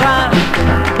all the time.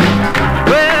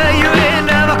 Well, you ain't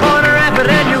never caught a rabbit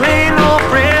and you ain't no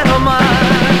friend of mine.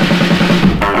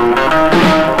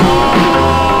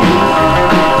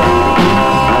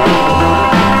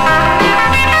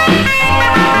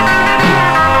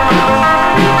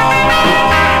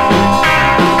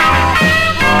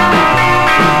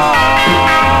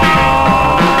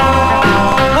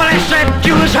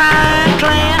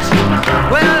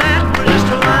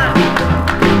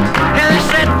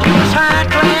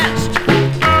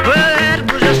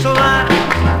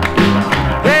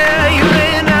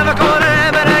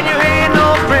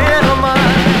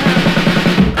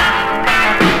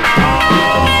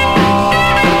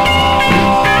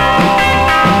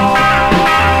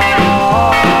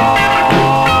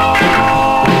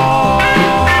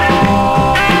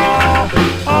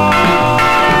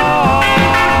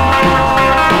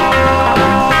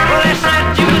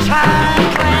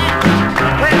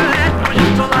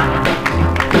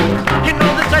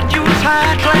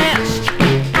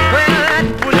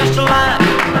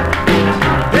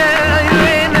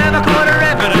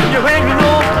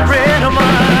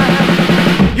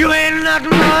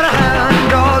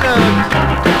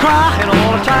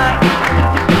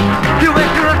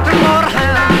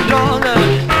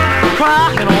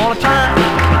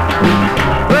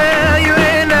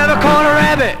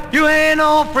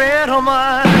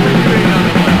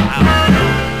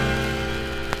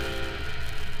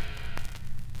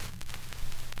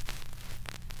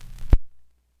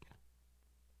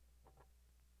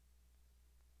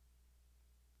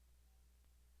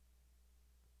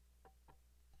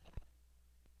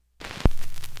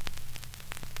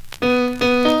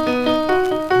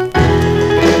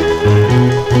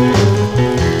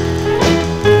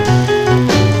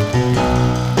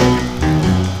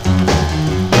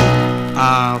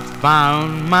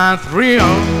 Found my thrill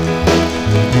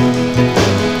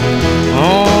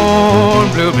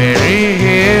on Blueberry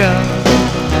Hill,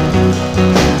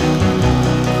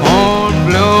 on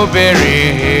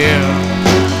Blueberry Hill.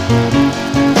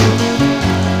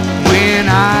 When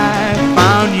I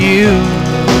found you,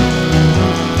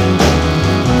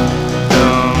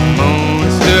 the moon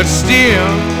stood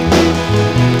still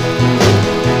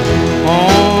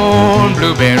on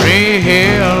Blueberry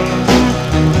Hill.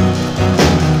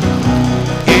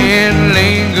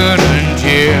 Lingered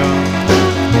until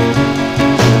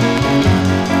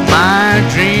my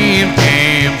dream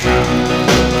came true.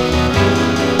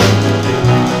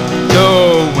 The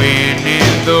wind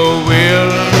in the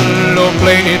willow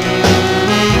played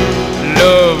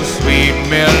love's sweet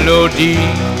melody,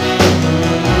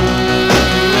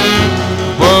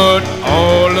 but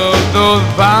all of those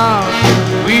vows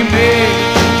we made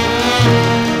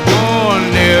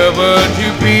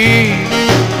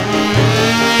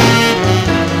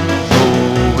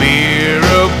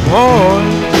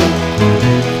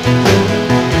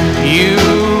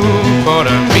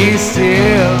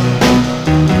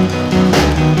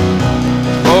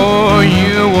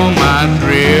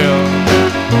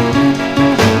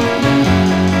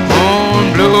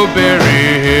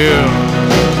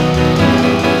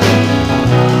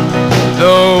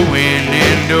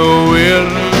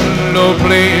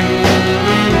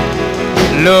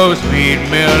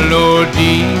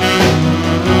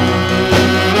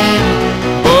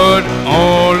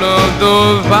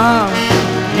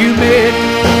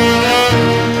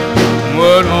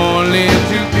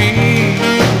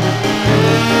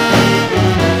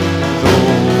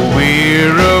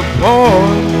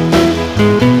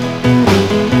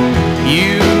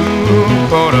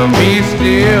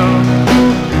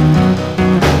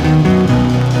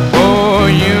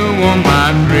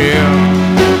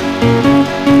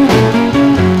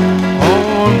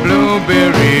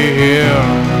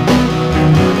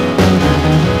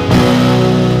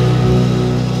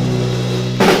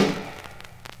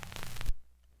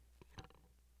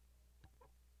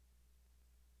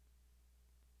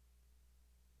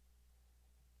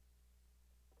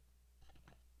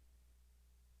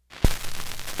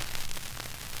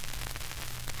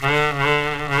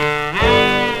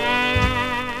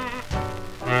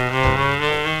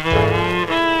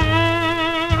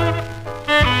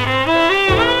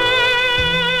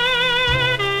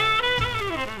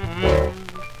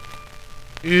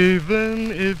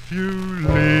Even if you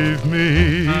leave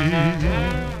me,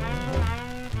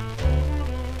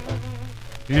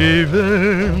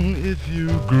 even if you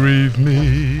grieve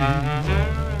me,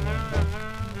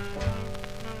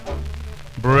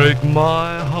 break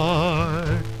my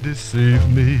heart, deceive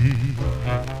me,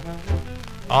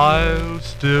 I'll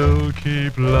still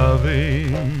keep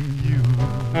loving you.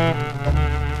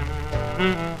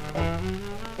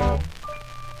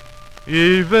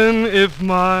 Even if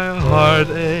my heart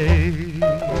aches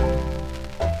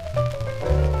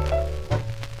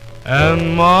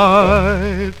and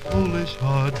my foolish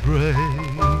heart breaks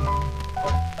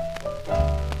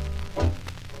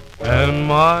and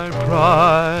my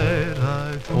pride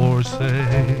I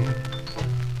forsake,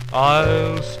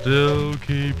 I'll still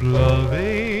keep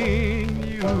loving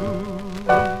you.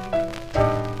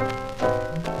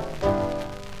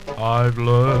 I've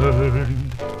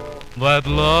learned that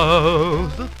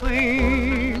love's a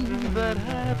thing that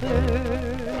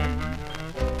happens.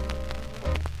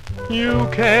 You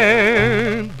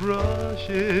can't brush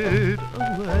it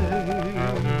away.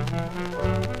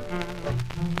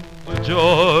 The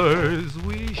joys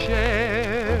we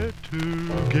share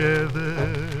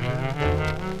together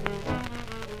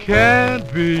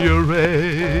can't be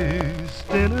erased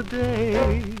in a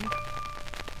day.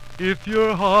 If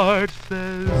your heart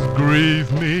says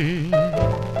grieve me,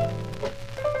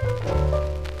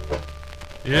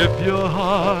 if your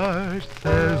heart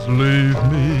says leave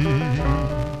me,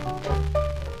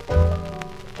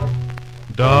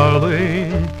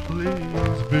 darling,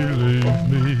 please believe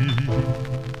me,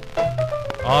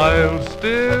 I'll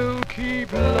still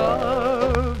keep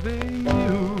loving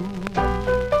you.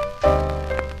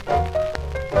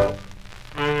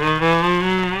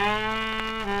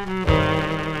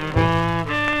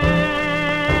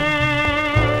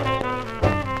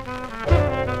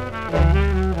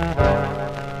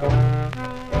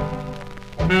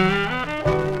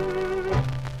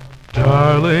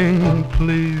 Darling,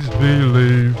 please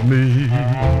believe me,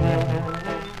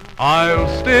 I'll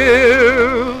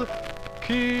still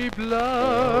keep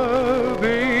loving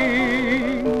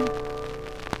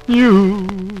you.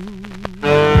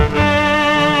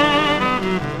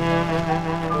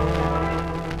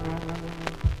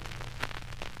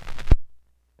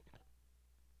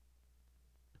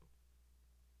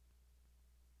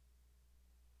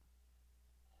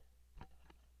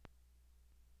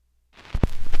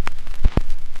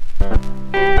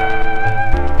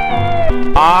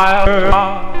 I'll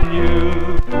love you,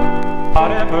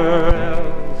 whatever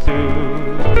else you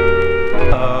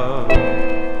love.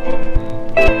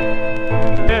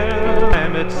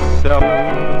 Time itself,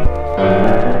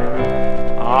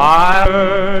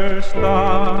 I'll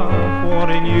stop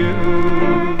wanting you,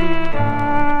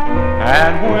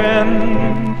 and when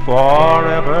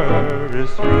forever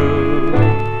is through,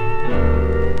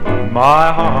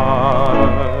 my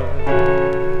heart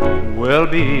will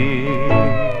be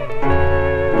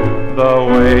the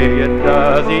way it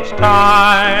does each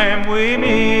time we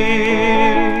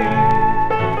meet.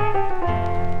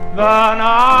 The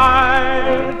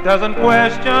night doesn't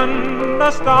question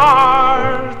the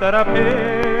stars that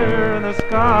appear in the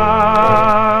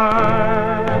sky.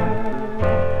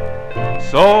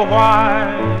 So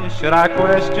why should I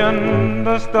question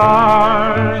the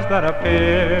stars that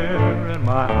appear in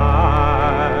my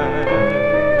eyes?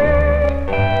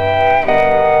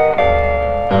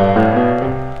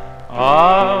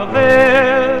 Of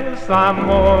this I'm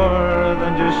more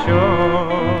than just sure.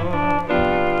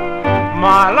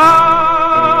 My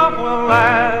love will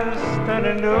last and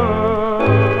endure.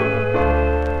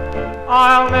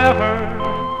 I'll never,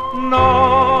 no,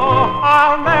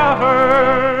 I'll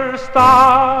never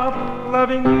stop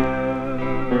loving you.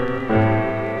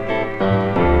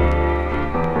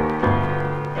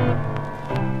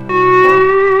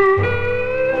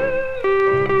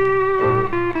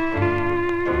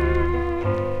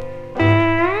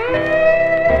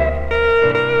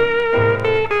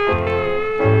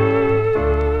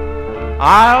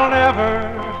 I'll never,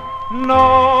 no,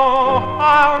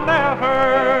 I'll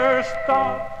never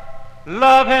stop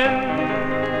loving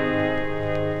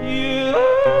you.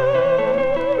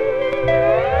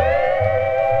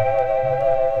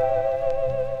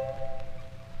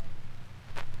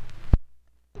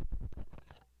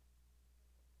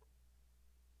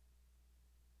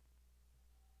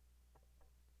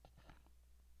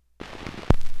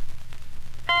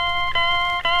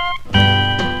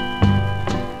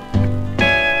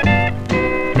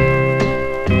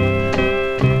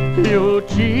 Your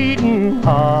cheating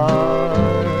heart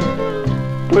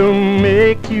will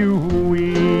make you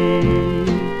weep.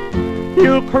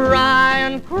 You'll cry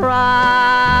and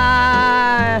cry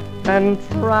and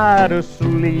try to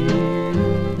sleep,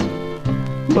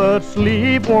 but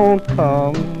sleep won't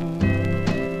come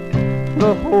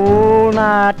the whole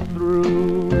night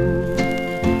through.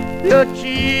 Your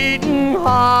cheating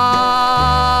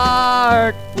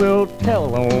heart will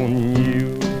tell on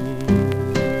you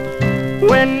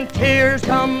when tears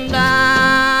come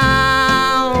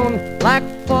down like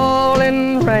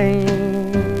falling rain.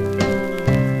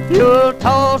 You'll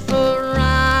toss around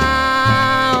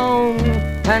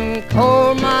and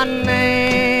call my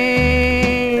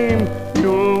name.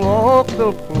 You'll walk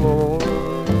the floor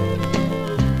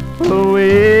the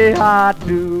way I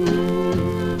do.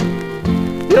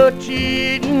 Your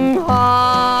cheating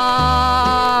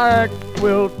heart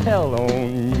will tell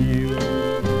on you.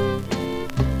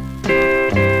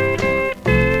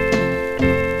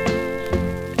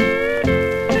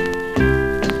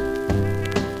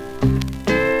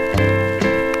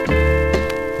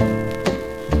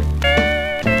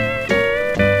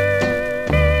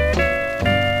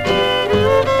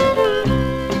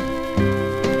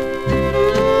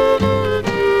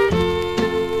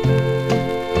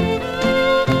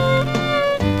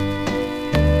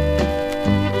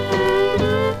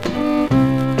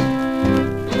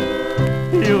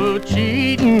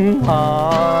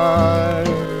 Heart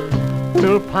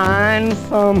will pine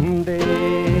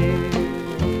someday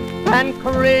and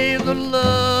crave the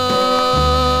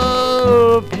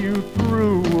love you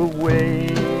threw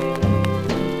away.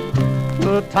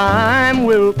 The time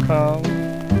will come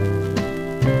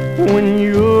when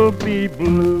you'll be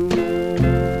blue.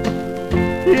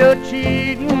 Your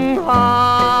cheating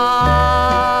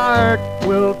heart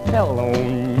will tell on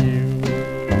you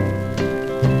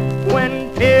when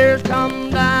tears come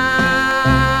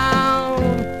down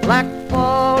like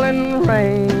falling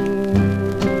rain.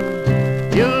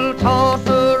 You'll toss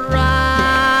around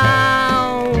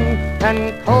and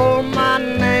call my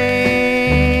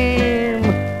name.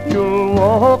 You'll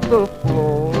walk the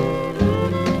floor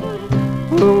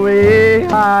the way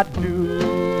I do.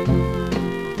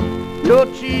 Your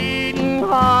cheating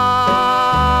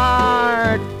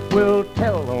heart will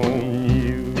tell on you.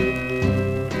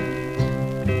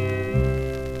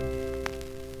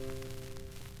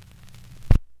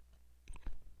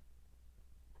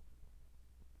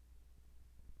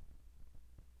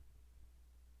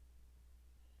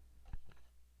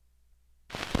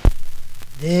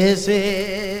 This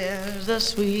is the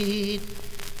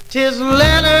sweetest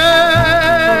letter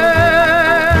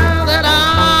that I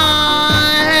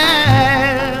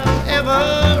have ever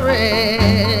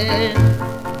read.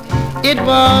 It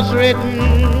was written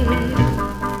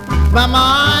by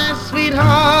my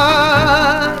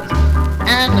sweetheart,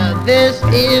 and this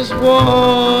is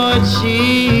what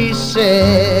she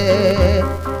said.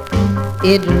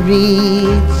 It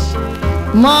reads,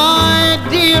 "My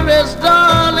dearest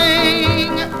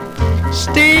darling,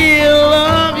 still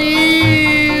love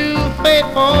you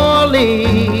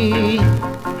faithfully,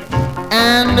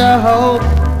 and I hope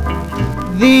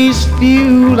these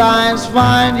few lines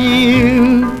find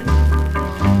you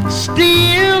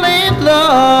still in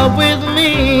love with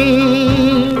me.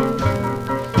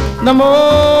 The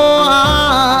more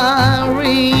I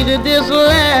read this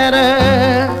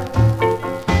letter,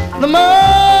 the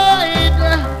more it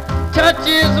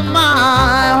touches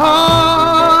my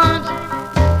heart.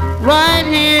 Right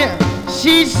here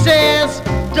she says,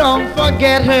 don't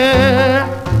forget her,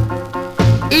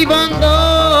 even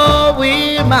though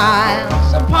we're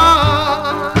miles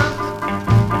apart.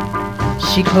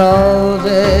 She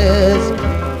closes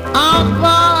out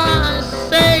by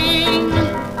saying,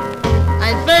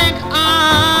 I think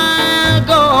I'll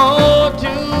go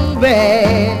to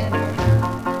bed.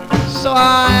 So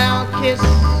I'll kiss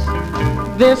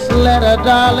this letter,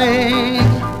 darling,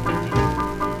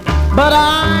 but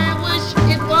I wish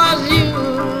it was you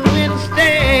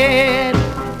instead.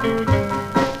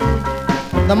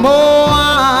 The more I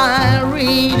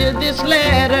read this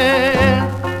letter,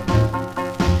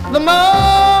 the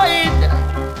more it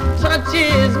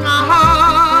touches my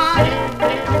heart.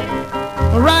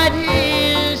 Right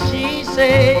here she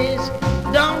says,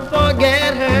 don't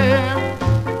forget her,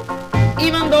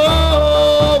 even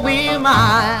though we're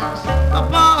miles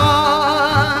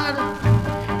apart.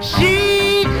 She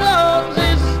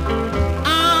closes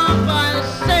out by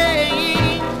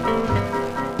saying,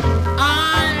 I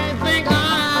think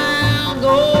I'll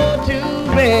go to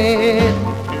bed.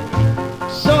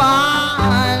 So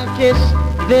I'll kiss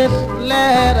this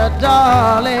letter,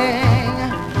 darling,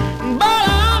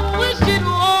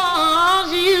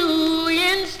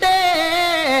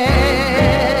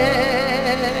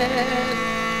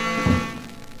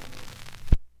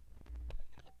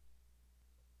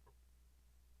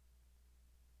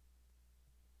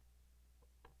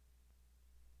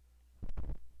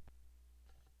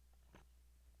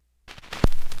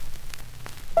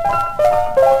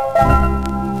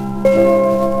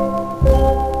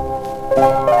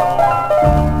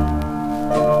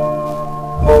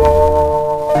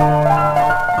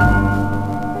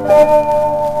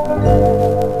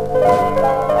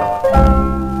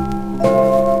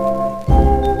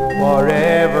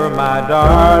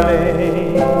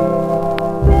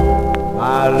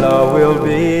 our love will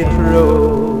be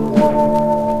true,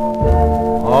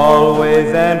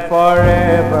 always and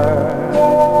forever.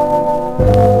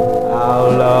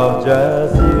 I'll love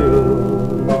just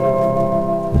you.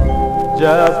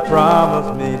 Just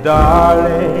promise me,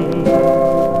 darling,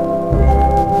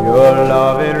 your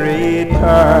love in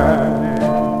return.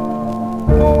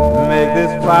 Make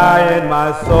this fire in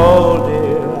my soul,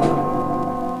 dear,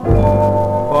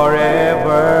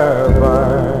 forever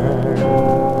burn.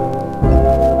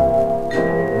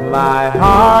 My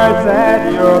heart's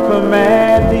at your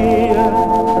command, dear,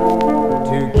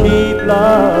 to keep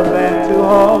love and to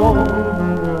hold.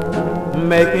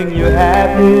 Making you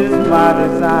happy is my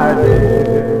desire,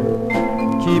 dear.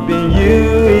 Keeping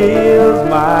you is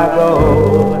my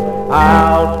goal.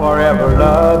 I'll forever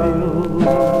love you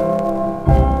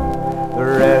the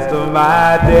rest of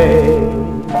my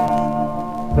days.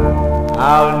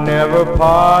 I'll never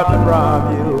part from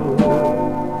you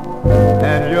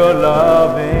and your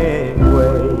loving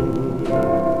ways.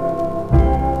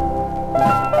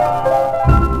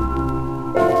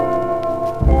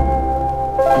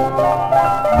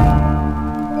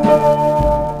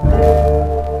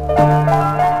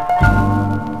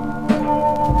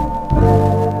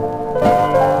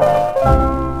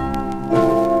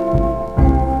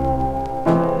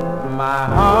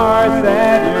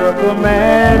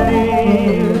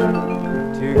 Commanding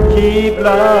to keep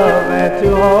love and to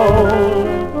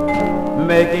hold.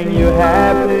 Making you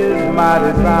happy is my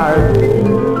desire, dear.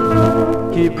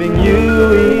 Keeping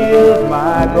you is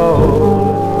my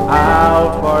goal.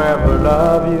 I'll forever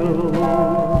love you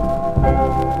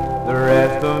the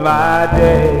rest of my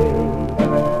days.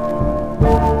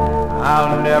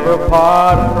 I'll never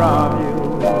part from you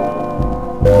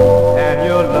and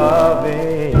your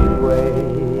loving ways.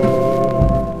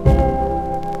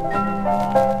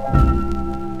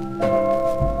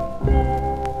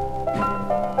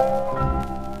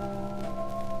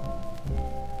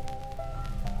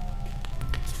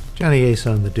 Johnny Ace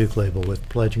on the Duke label with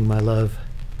Pledging My Love.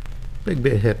 Big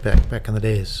hit back in the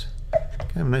days.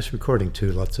 Kind of a nice recording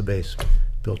too, lots of bass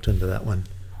built into that one.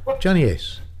 Johnny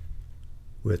Ace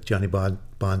with Johnny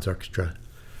Bond's Orchestra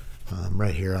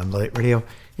right here on Light Radio.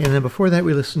 And then before that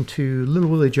we listened to Little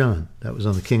Willie John. That was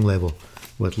on the King label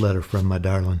with Letter From My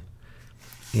Darling.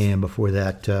 And before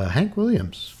that, Hank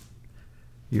Williams,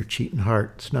 Your Cheating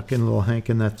Heart. Snuck in a little Hank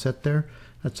in that set there.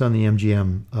 That's on the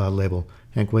MGM label.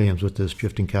 Hank Williams with his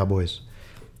Drifting Cowboys.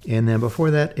 And then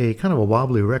before that, a kind of a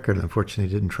wobbly record. Unfortunately,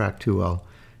 didn't track too well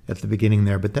at the beginning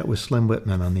there, but that was Slim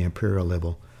Whitman on the Imperial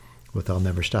label with I'll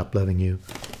Never Stop Loving You.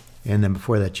 And then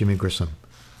before that, Jimmy Grissom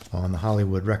on the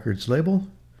Hollywood Records label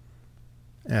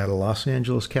out of Los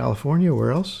Angeles, California.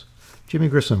 Where else? Jimmy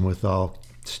Grissom with I'll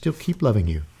Still Keep Loving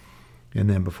You. And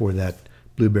then before that,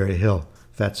 Blueberry Hill,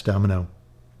 Fats Domino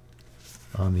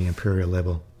on the Imperial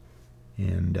label.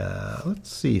 And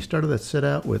let's see, started that set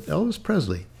out with Elvis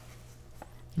Presley.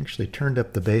 Actually turned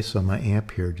up the bass on my amp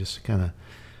here just to kind of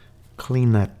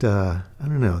clean that, I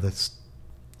don't know, that's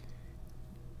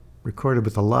recorded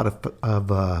with a lot of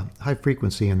high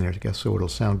frequency in there, I guess, so it'll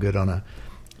sound good on a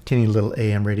teeny little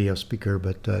AM radio speaker,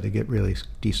 but to get really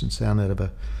decent sound out of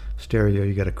a stereo,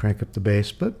 you got to crank up the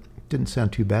bass, but it didn't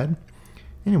sound too bad.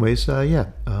 Anyways,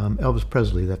 Elvis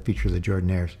Presley, that feature the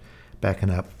Jordanaires, backing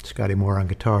up, Scotty Moore on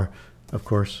guitar, of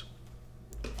course.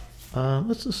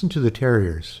 Let's listen to the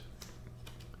Terriers.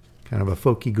 Kind of a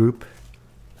folky group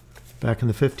back in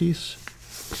the 50s.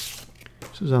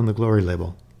 This is on the Glory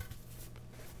label.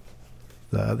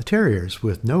 The Terriers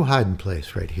with No Hiding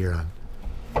Place right here on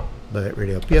Light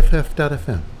Radio,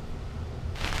 BFF.FM.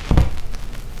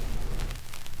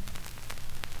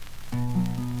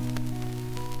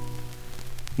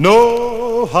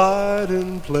 No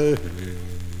hiding place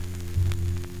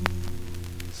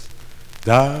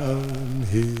down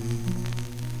here.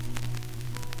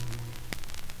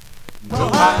 No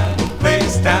hiding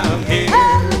place down here.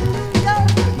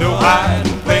 No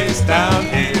hiding place down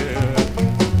here.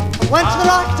 Went to the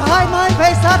rock to hide my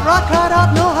face. That rock cried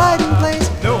out, no hiding place.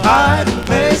 No hiding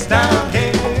place down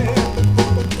here.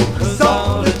 'Cause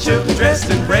all the children dressed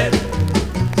in red.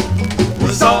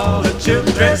 Was all the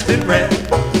children dressed in red.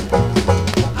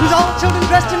 Who's all the children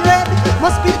dressed in red?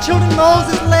 Must be the children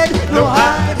Moses led. No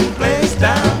hiding place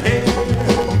down here.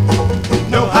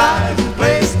 No hiding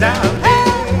place down here.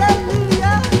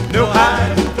 No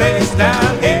hiding place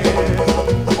down here.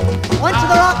 Went to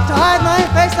the rock to hide my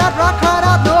face. That rock cried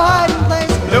out, no hiding place.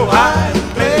 No hiding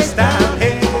place down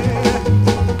here.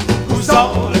 Who's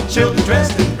all the children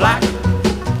dressed in black?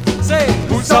 Say,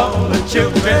 who's all the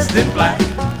children dressed in black?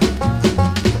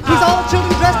 Who's all the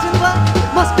children dressed in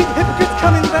black? Must be the hypocrites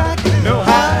coming back. No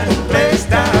hiding place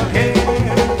down here.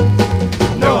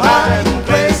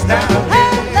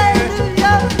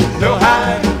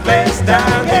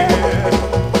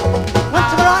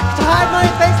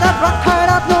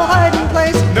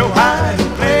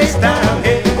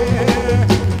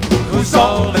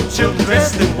 all the children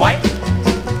dressed in white?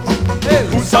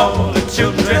 Who's all the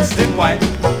children dressed in white?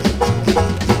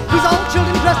 Who's all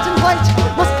children dressed in white?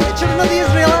 Must be the children of the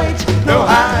Israelites. No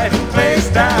hiding place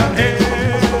down here.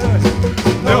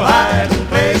 No hiding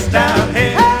place down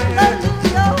here.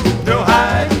 No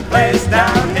hiding place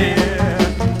down here.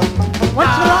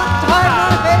 Once you rock to hide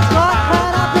my face, rock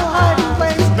right out, no hiding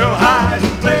place. No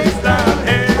hiding place down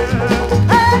here.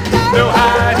 No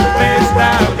hiding place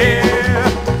down here.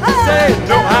 Say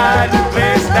no hiding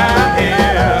place down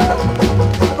here.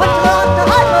 Once you rock to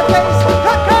hide my face,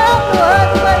 rock right out, no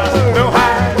hiding place. No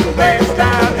hiding place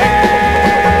down here.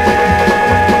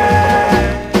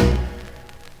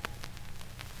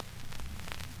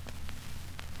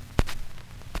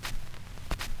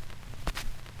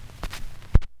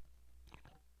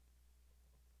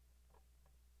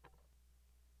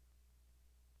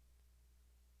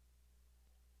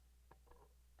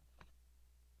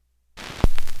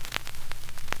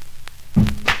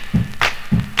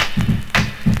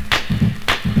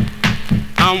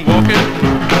 I'm walking,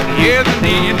 yes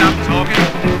indeed, I'm talking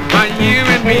about you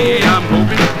and me. I'm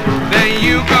hoping that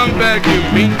you come back to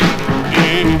me.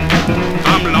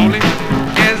 I'm lonely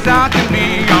as I can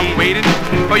be. I'm waiting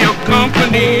for your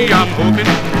company. I'm hoping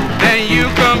that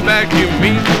you come back to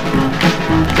me.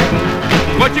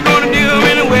 What you gonna do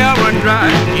when the well run dry?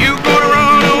 You gonna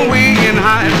run away and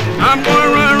hide? I'm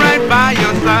gonna run right by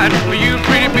your side. For you,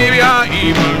 pretty baby, I'll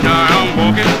even die. I'm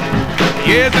walking,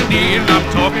 yes indeed, I'm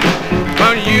talking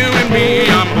about you and me.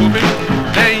 I'm hoping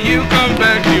that you come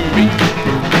back to me.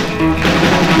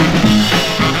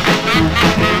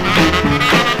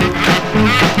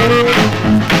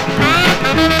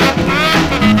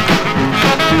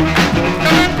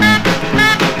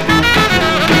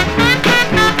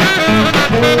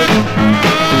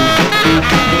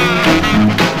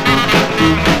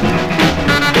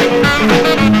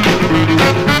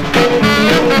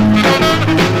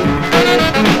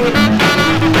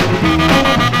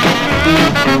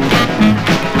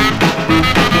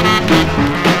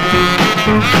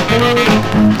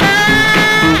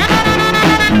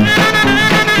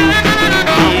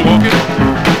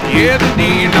 Yes,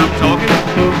 indeed, I'm talking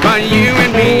about you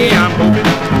and me. I'm hoping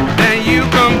that you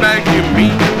come back to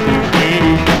me.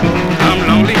 I'm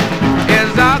lonely as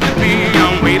I could be.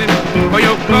 I'm waiting for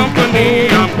your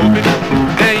company. I'm hoping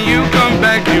that you come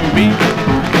back to me.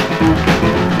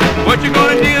 What you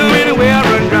gonna do when the well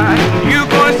run dry? You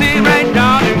gonna sit right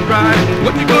down and cry.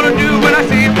 What you gonna do when I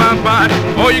save my body?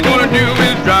 All you gonna do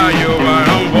is dry your eye.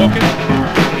 I'm walking,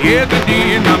 yes,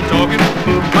 indeed, I'm talking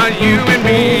about you and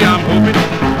me. I'm hoping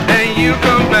that you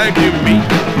come back to me.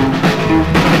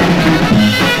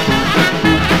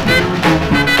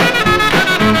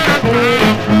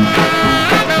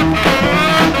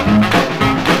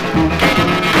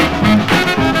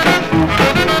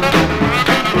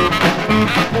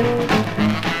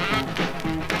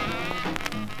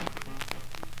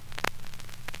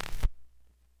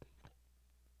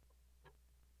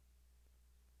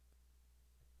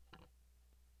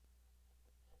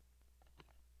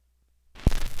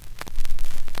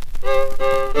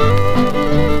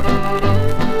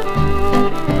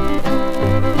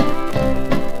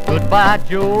 Goodbye,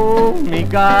 Joe, me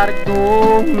gotta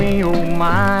go, me oh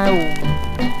my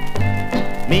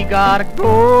oh. Me gotta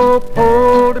go,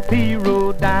 pull the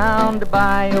P-road down the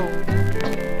bayou.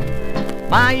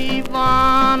 My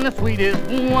Yvonne, the sweetest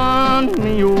one,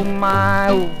 me oh my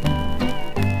oh.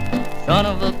 Son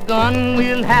of a gun,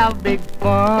 we'll have big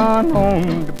fun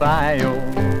on the bayou.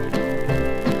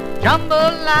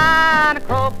 Jambalaya, a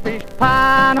crawfish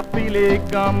pie, and a filet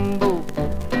gumbo.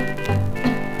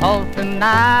 'Cause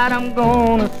tonight I'm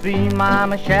gonna see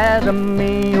Mama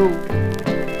Shazamio.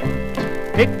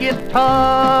 Pick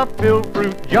guitar, fill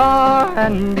fruit jar,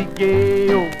 and be gay,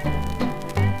 oh.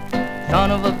 Son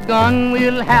of a gun,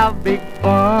 we'll have big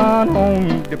fun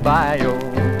on the bayou.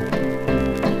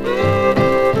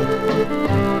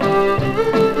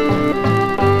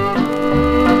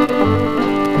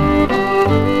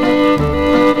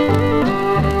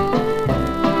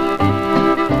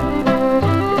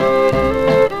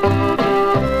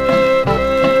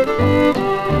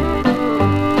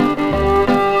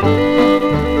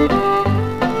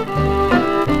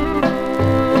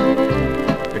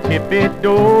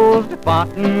 Doors, the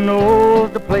fountain knows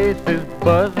the place is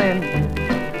buzzing.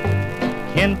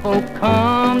 Kinfolk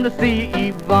come to see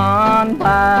Yvonne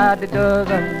by the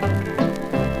dozen.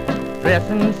 Dress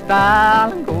in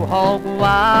style and go hog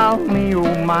wild, me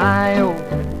oh my oh.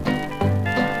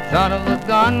 Son of a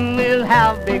gun, we'll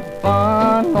have big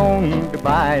fun on the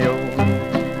bayou.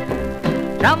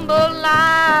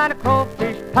 Jambalaya, a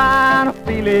crawfish pie, and a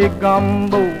filet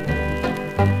gumbo.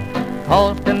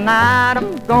 'cause tonight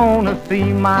I'm gonna see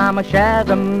Mama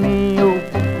Shazamio.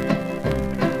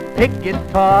 Pick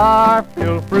guitar,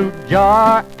 fill fruit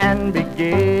jar, and be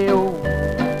gay. Oh,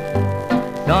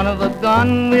 son of a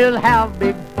gun, we'll have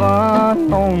big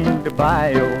fun on the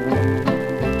bayou.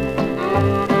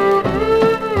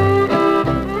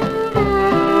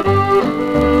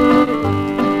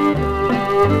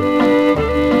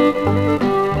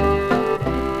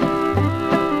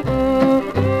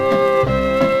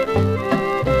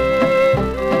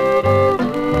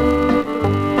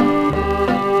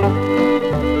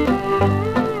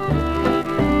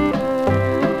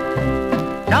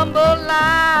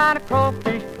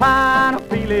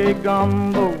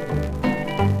 Gumbo,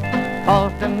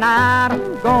 'cause tonight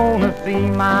I'm gonna see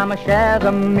Mama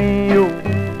Shazamio.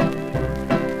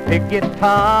 Pick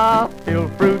guitar, fill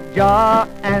fruit jar,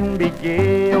 and be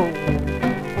gay. Oh,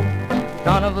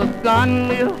 son of a gun,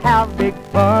 we'll have big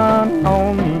fun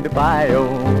on the bayou.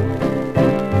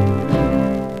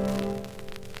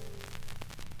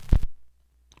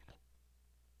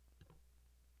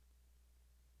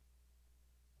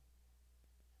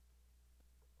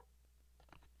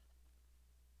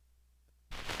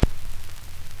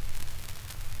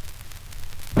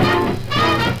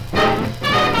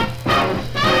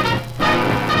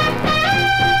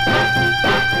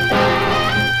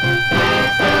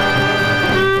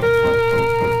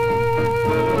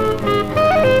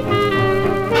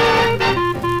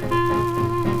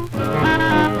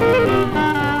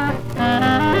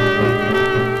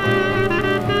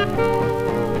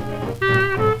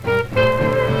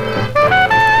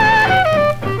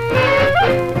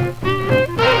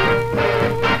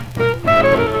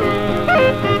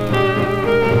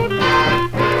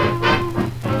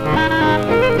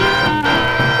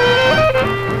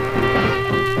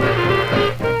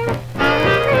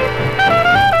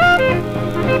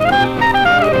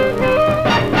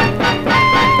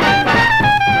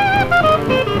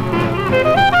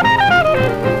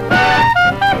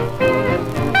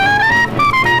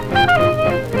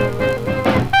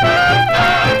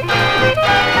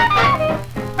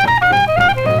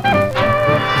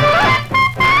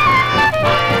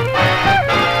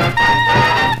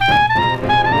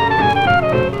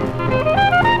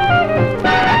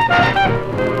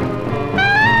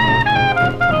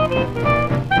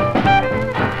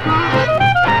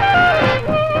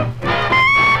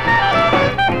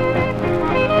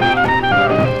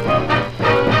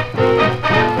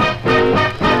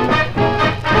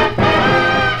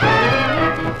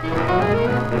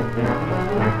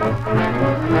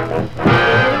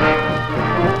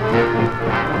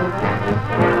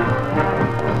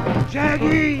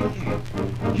 Jackie,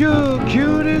 you're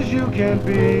cute as you can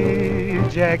be.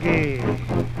 Jackie,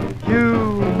 you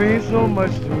mean so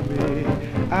much to me.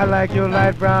 I like your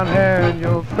light brown hair and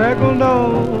your freckled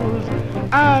nose.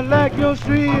 I like your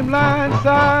streamlined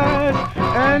size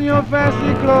and your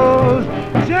fancy clothes.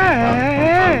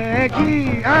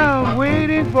 Jackie, I'm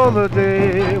waiting for the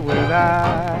day when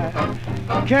I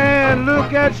can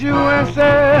look at you and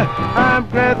say, I'm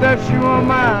glad that you are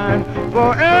mine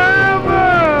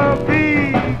forever,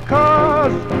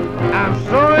 because I'm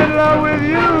so in love with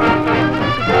you.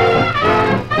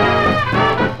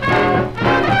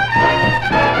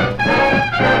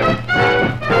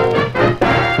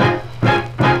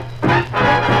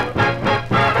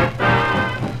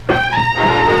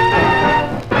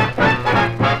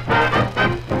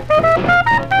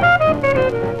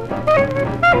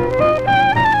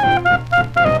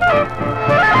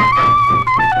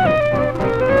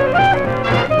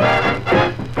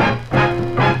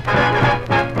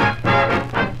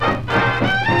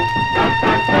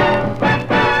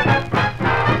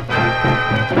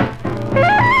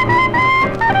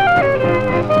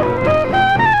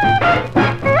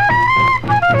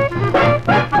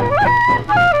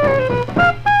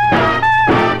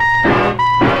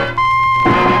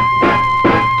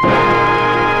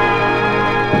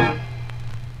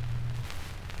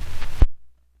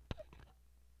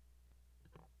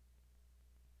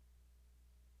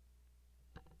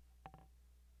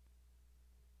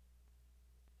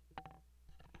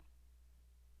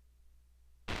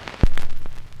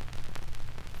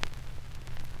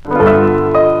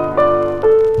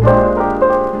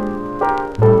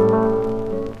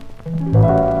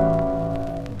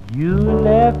 You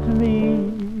left me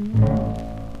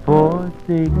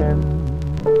forsaken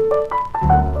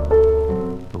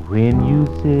when you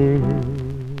said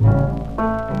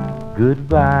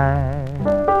goodbye.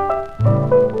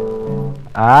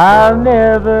 I'll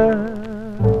never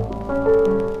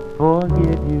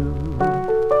forget you,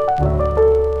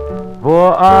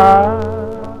 for I'll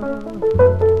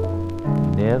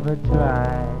never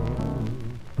tried.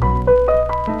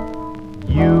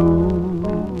 You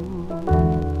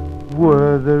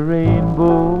were the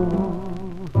rainbow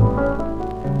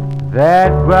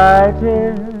that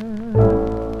brightened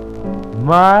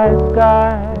my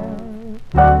sky.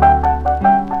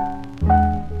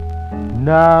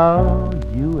 Now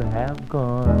you have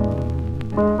gone,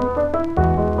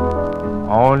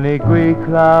 only gray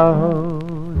clouds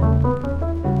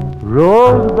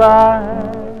rolls by.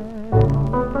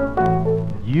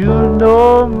 You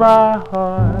know my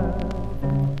heart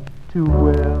too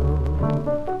well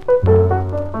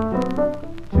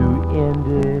to end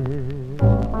it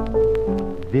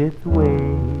this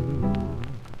way.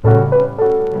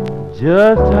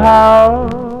 Just how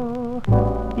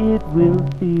it will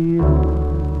feel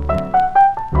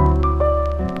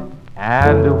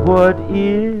and what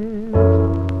it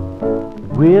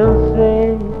will say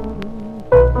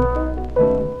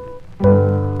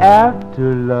after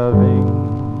loving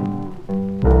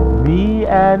me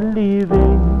and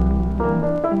leaving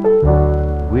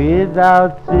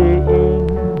without saying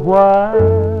why.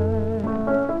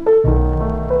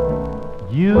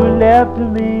 You left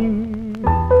me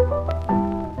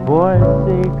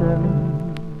forsaken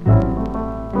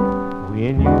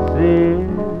when you said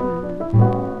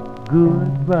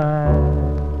goodbye.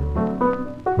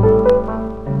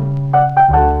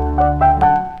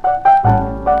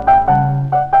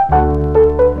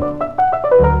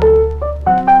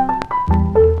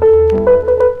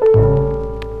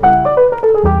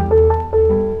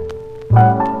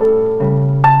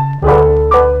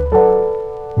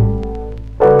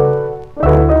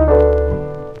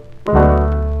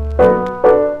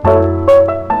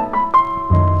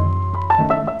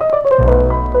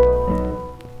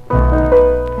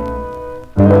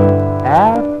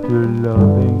 After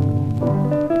loving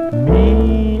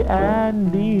me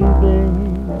and leaving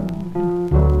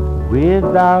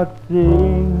without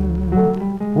saying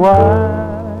why,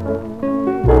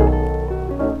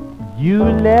 you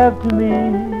left me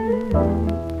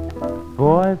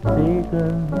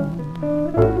forsaken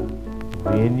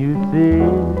when you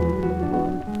said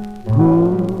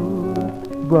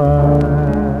goodbye.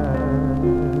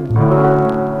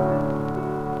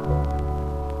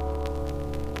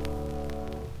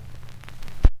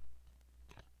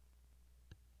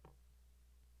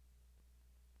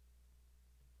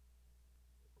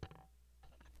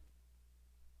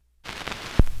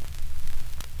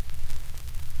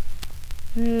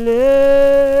 Little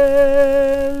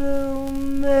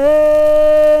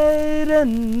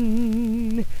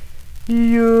maiden,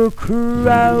 you're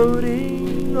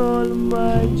crowding all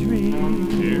my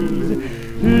dreams.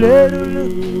 Little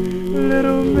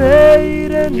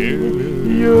maiden,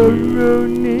 you're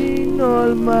ruining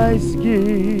all my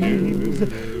schemes.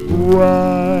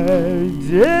 Why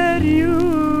did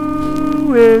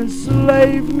you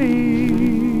enslave me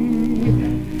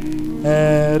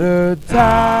at a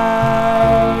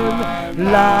time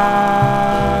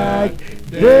like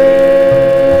this?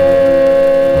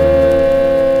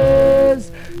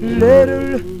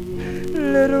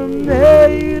 Little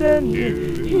maiden,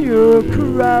 you're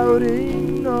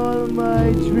crowding all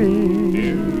my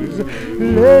dreams.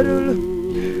 Little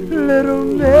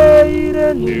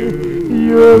maiden,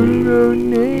 you're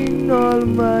ruining all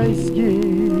my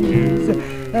schemes.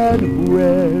 And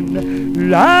when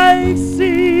life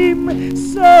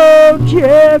seems so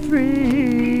carefree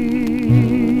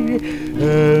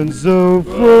and so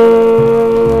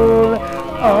full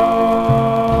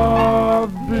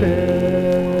of bliss,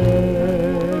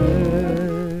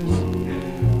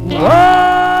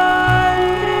 why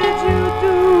did you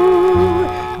do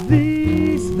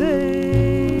these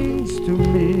things to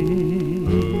me?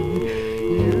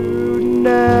 You'd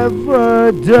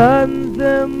never done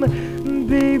them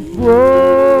before.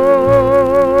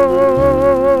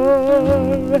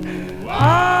 I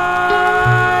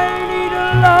need a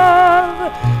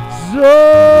love, so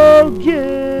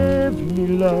give me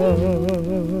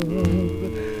love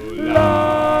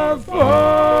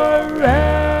forevermore.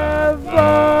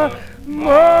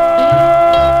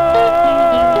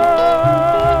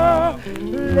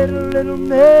 Little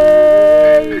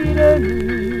maiden,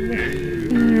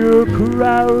 you're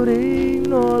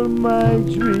crowding all my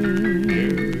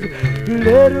dreams.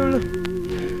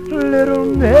 Little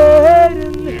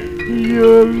maiden,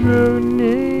 you're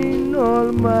ruining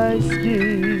all my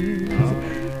schemes.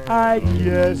 I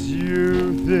guess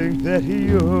you think that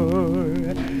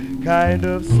you're kind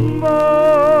of smart.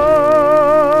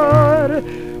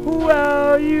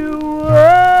 Well, you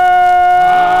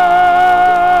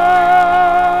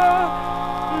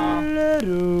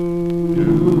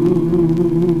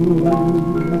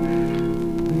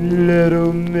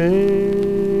little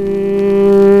maiden.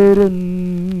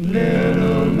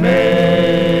 Little maiden.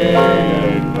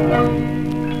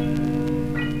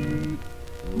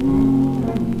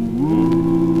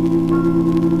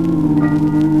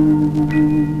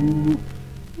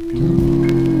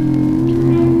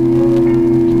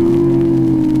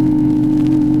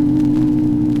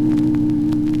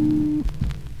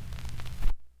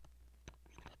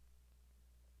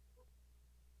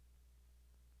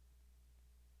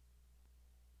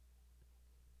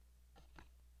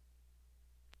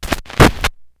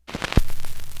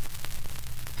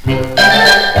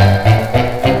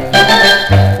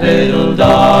 Little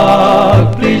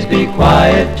dog, please be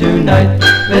quiet tonight.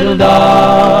 Little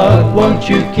dog, won't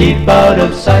you keep out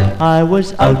of sight? I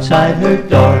was outside her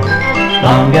door,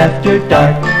 long after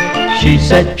dark. She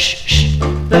said, shh, shh,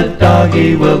 the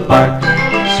doggy will bark.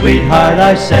 Sweetheart,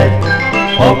 I said,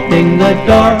 opening the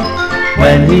door.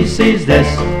 When he sees this,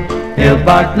 he'll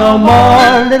bark no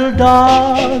more. Little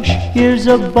dog, here's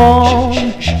a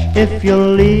bone, if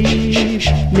you'll leave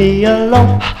me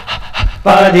alone.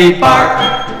 But he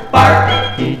barked,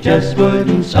 barked, he just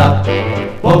wouldn't stop.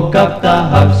 Woke up the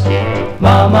house,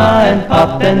 Mama and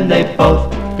Pop, and they both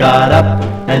got up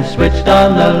and switched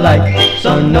on the light,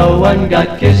 so no one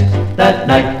got kissed that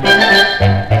night.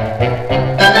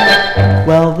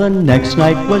 Well, the next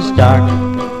night was dark,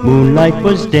 moonlight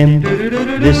was dim.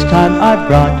 This time I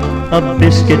brought a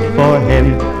biscuit for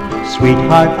him.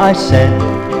 Sweetheart, I said,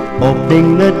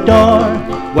 opening the door.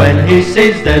 When he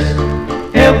sees this,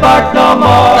 he'll bark no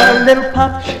more. Little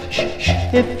Pop,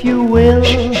 if you will,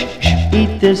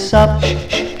 eat this up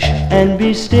and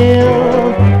be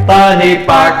still. But he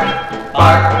barked,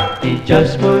 barked, he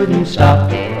just wouldn't stop.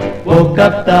 Woke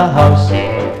up the house,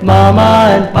 Mama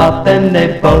and Pop, and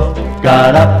they both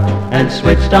got up and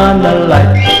switched on the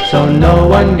light, so no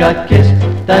one got kissed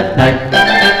that night.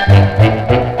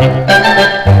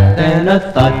 Then a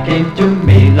thought came to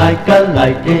me like a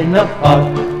light in a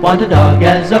fog. Want a dog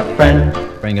as a friend,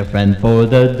 bring a friend for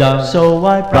the dog. So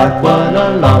I brought one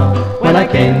along when I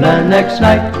came the next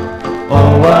night.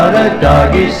 Oh, what a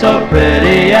doggy, so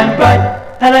pretty and bright.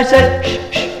 And I said, shh,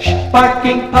 shh, shh,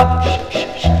 barking Pup, shh,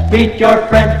 shh, shh, meet your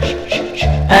friend, shh, shh, shh,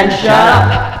 and shut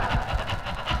up.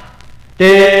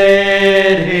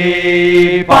 Did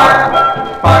he bark,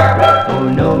 bark? Oh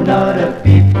no, not a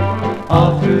peep.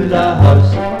 All through the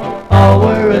house, all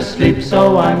were asleep,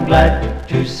 so I'm glad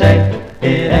to say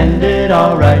it ended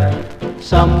all right.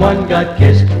 Someone got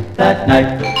kissed that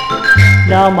night.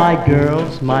 Now my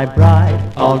girl's my bride,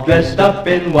 all dressed up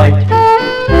in white.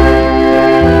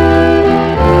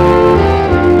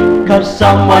 'Cause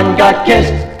someone got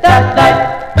kissed that night.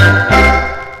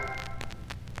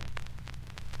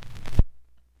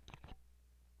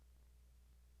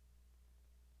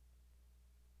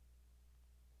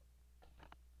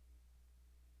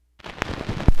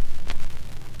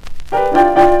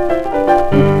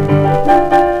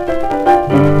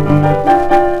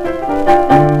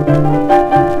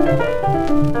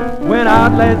 Went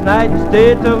out last night and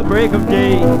stayed till the break of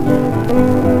day.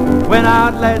 Went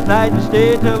out last night and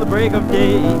stayed till the break of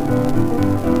day.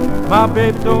 My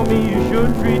baby told me you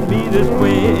shouldn't treat me this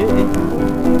way.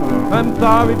 I'm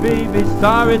sorry, baby,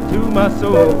 sorry to my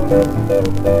soul.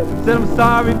 Said I'm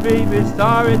sorry, baby,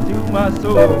 sorry to my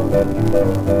soul.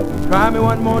 Try me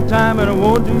one more time and I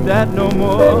won't do that no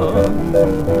more.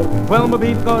 Well, my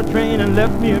baby caught a train and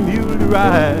left me a mule to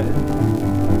ride.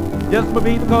 Yes, my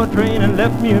baby caught a train and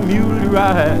left me a mule to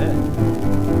ride.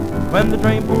 When the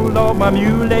train pulled off, my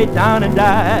mule laid down and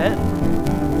died.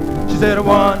 She said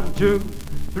 1, 2,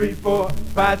 3, 4,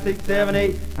 5, 6, 7,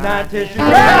 8, 9, 10. She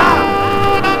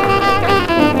said,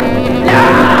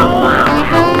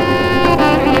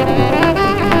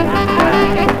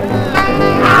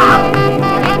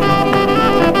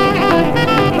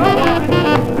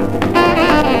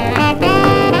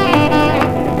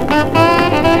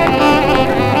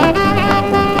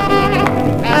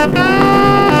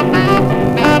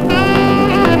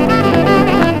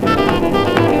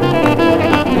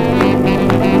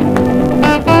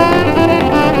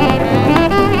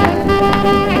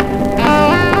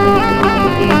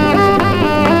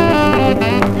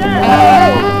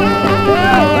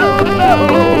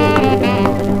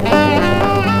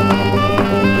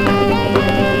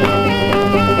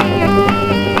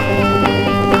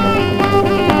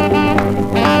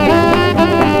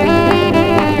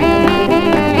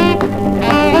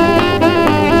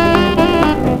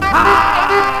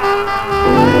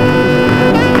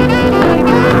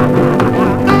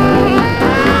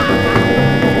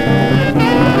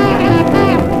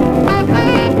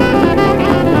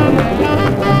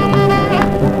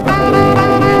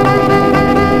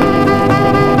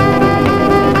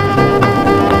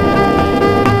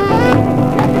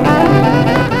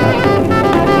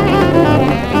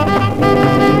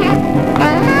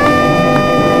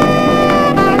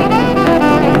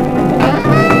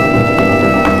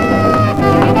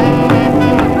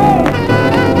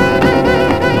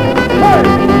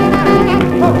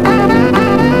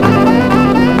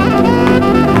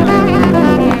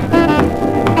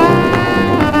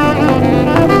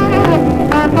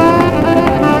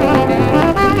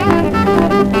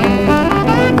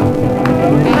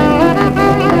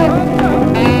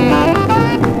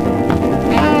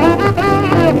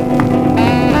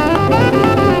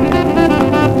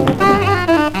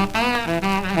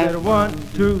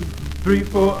 1, 2, 3,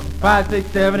 4, 5, 6,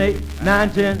 7, 8, 9,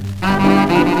 10.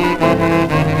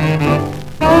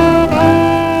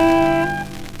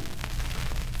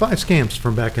 Five Scamps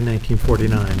from back in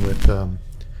 1949 with, I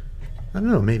don't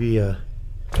know, maybe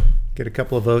get a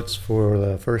couple of votes for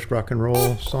the first rock and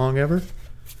roll song ever.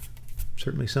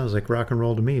 Certainly sounds like rock and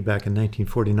roll to me. Back in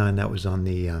 1949, that was on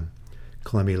the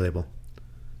Columbia label.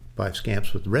 Five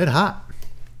Scamps with Red Hot.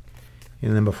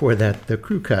 And then before that, the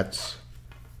Crew Cuts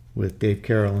with Dave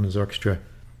Carroll and his orchestra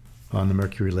on the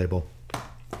Mercury label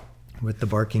with The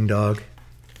Barking Dog.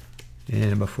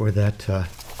 And before that,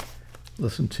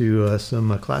 listen to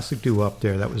some classic doo-wop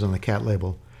there. That was on the Cat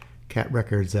label. Cat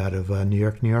Records out of New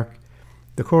York, New York.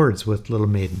 The Chords with Little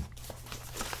Maiden.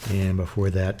 And before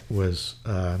that was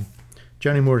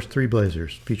Johnny Moore's Three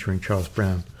Blazers featuring Charles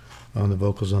Brown on the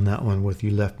vocals on that one with You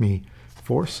Left Me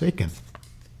Forsaken.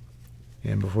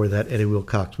 And before that, Eddie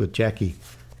Wilcox with Jackie.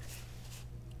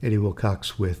 Eddie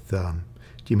Wilcox with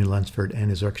Jimmy Lunsford and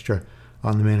his orchestra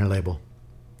on the Manor label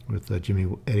with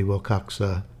Eddie Wilcox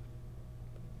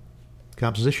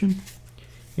composition.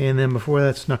 And then before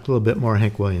that, snuck a little bit more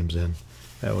Hank Williams in.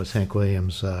 That was Hank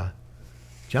Williams'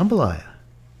 Jambalaya.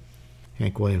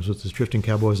 Hank Williams with his Drifting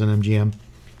Cowboys on MGM.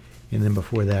 And then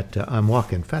before that, I'm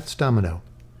Walking, Fats Domino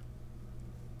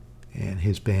and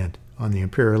his band on the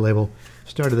Imperial label.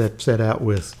 Started that set out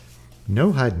with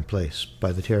No Hiding Place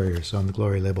by the Terriers on the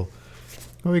Glory label.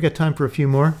 Well, we got time for a few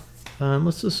more.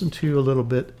 Let's listen to a little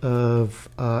bit of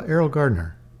Errol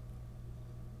Gardner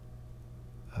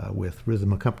with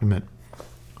rhythm accompaniment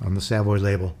on the Savoy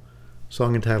label.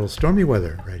 Song entitled Stormy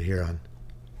Weather right here on.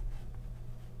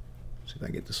 See if I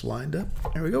can get this lined up.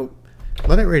 There we go.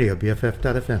 Luddite Radio,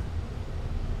 BFF.FM.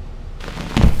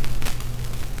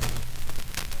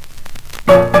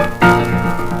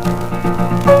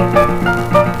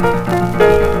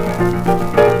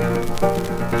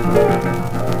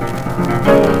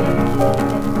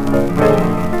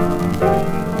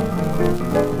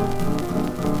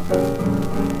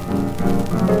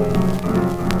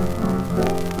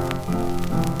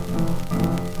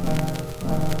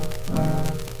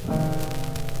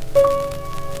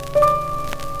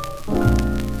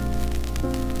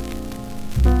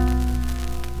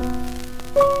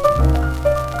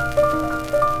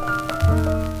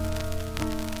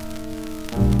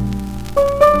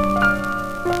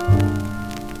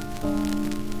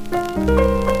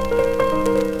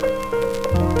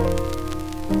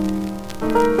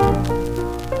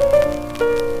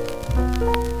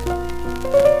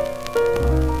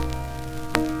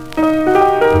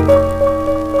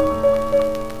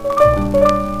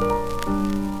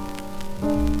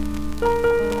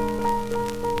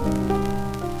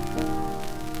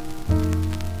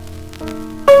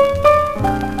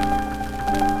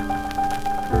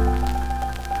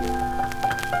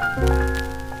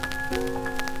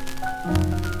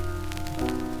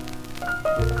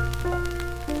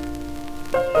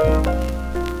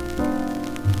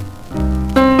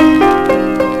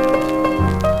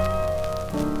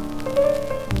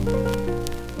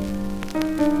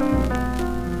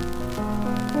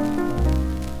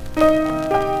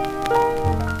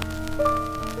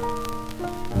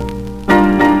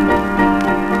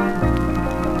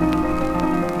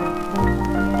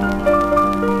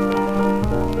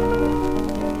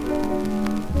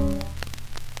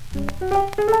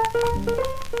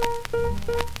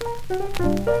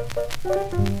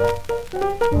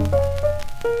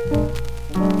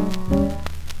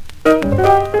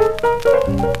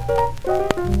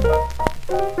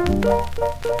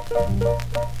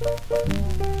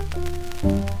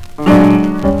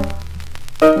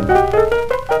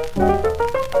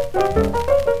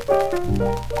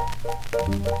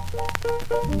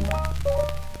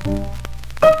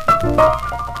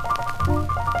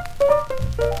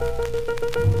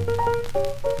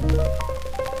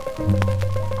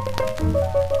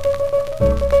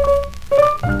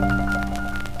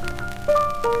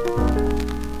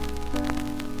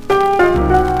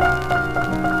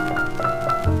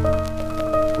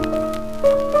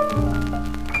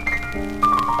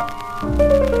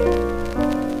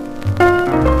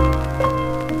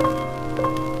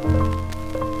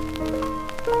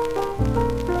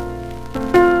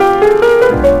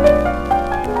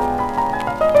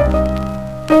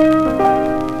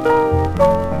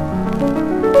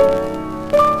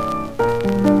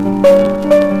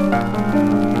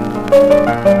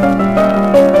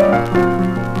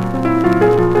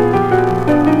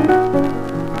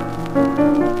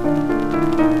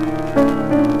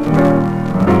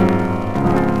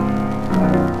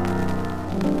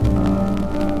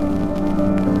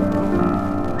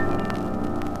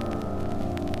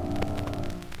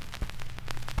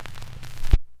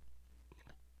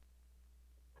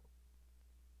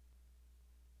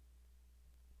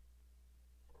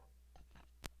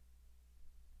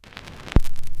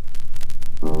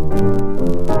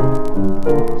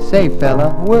 Say,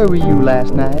 fella, where were you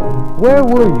last night? Where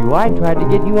were you? I tried to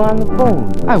get you on the phone.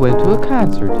 I went to a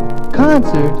concert.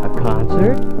 Concert? A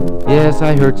concert? Yes,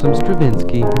 I heard some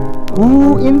Stravinsky.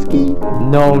 Who-insky?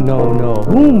 No.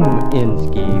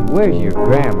 Whom-insky? Where's your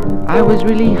grammar? I was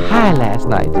really high last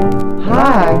night.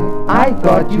 High? I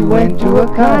thought you went to a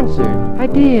concert. I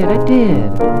did.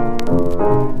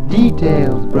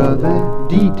 Details, brother,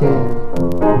 details.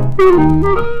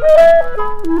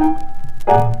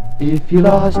 If you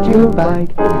lost your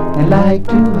bike and like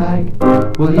to hike,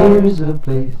 well, here's a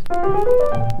place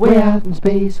way out in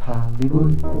space,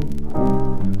 Hollywood.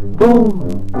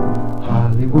 Bowl,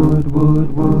 Hollywood,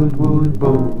 wood,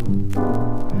 bowl.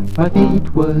 My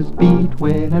feet was beat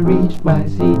when I reached my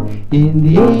seat in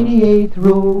the 88th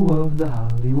row of the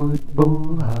Hollywood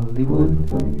Bowl, Hollywood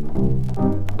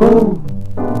Bowl,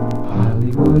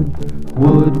 Hollywood,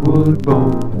 wood,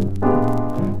 bowl.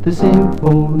 The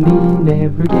symphony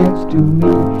never gets to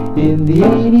me in the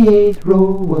 88th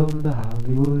row of the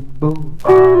Hollywood Bowl.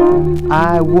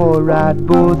 I wore out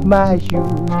both my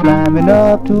shoes climbing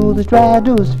up to the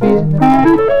stratosphere.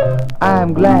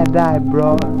 I'm glad I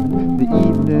brought the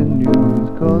evening news,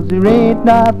 'cause there ain't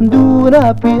nothing doing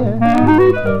up here.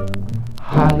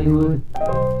 Hollywood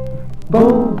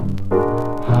Bowl,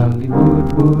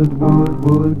 Hollywood, wood,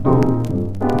 bowl.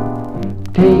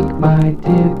 Take my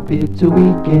tip, it's a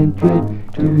weekend trip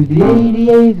to the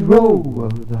 88th row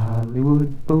of the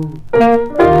Hollywood Bowl.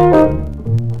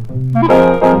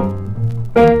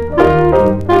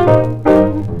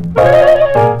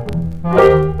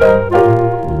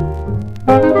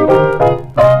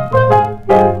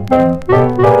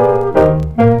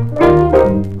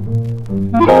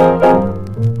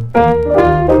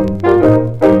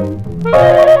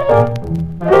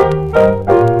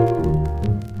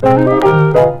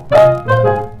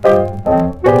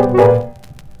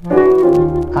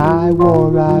 I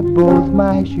wore out both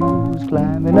my shoes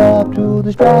climbing up to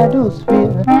the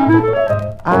stratosphere.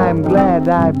 I'm glad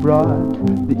I brought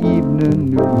the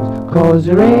evening news, 'cause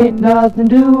there ain't nothing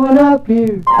doing up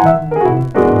here.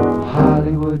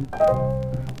 Hollywood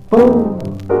Bowl,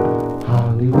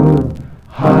 Hollywood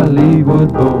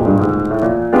Bowl.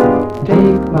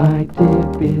 Take my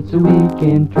tip, it's a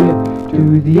weekend trip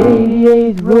to the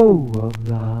 88th row of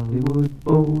the Hollywood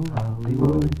Bowl,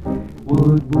 Hollywood,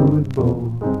 wood,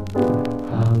 bowl.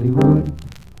 Hollywood,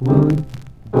 wood,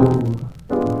 bowl.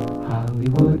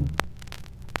 Hollywood,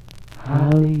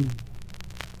 Holly,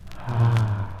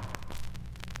 ha.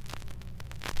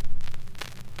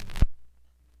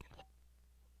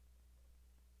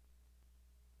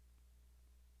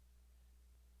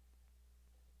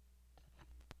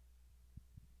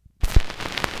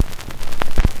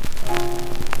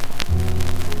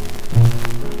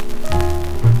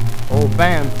 Old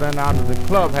band's been out to the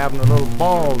club having a little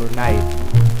ball tonight.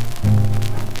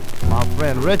 My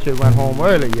friend Richard went home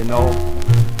early, you know.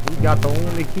 He got the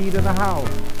only key to the house.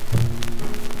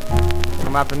 I'm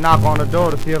gonna have to knock on the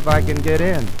door to see if I can get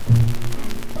in.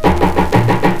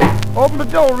 Open the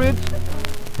door, Rich.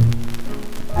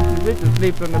 See, Richard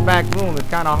sleeps in the back room. It's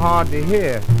kind of hard to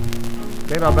hear.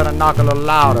 Maybe I better knock a little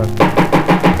louder.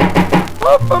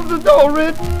 Open the door,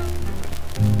 Rich.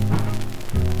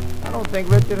 I don't think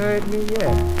Richard heard me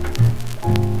yet.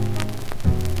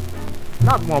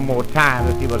 Not one more time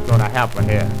to see what's gonna happen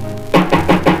here.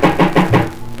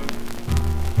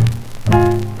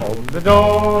 Open the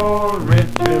door,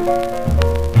 Richard.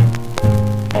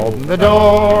 Open the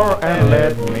door and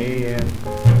let me in.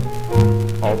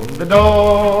 Open the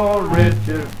door,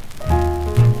 Richard.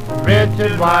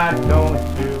 Richard, why don't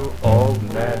you open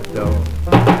that door?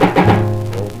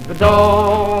 Open the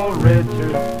door,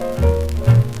 Richard.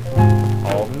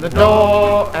 Open the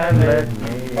door and let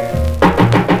me in.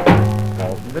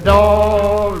 Open the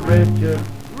door, Richard.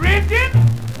 Richard?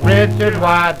 Richard,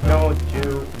 why don't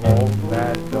you open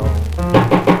that door?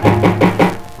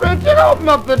 Richard, open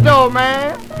up the door,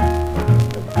 man.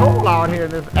 It's cold out here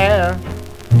in this air.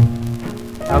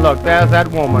 Now look, there's that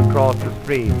woman across the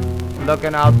street,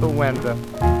 looking out the window.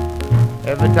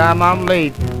 Every time I'm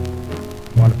late,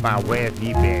 want to find where's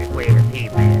he been, where's he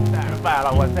been. Trying to find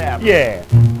out what's happening. Yeah.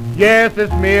 Yes,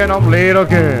 it's me and I'm late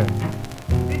again.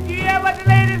 Did you hear what the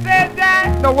lady said,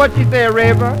 John? No, what she said,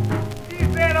 Rayburn? She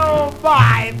said, oh,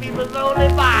 boy, people's only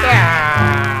boy.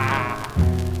 Yeah.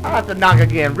 I have to knock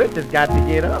again. Richard's got to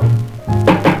get up.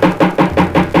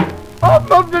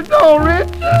 Open up the door,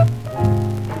 Richard.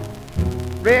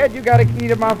 Red, you got a key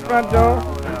to my front door? I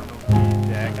don't have no key,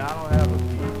 Jack. I don't have a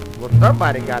key. Well,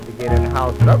 somebody got to get in the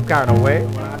house some kind of way.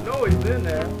 Well, I know he's in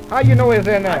there. How you know he's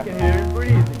in there? I can hear him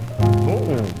breathing.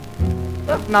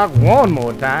 Let's knock one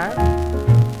more time.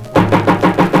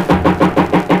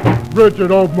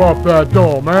 Richard, open up that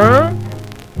door, man.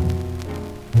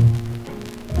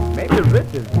 Maybe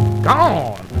Richard's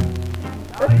gone.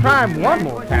 Let's try him one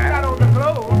more time.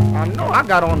 I know I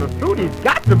got on the suit. He's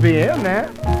got to be in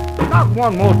there. Knock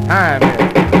one more time.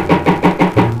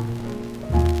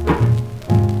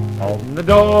 Open the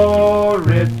door,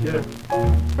 Richard.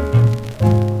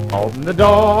 Open the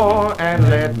door and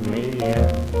let me in.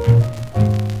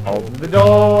 Open the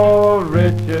door,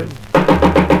 Richard.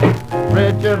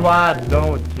 Richard, why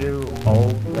don't you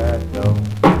open that door?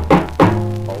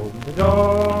 Open the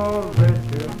door,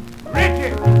 Richard.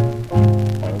 Richard!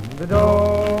 Open the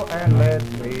door and let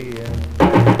me in.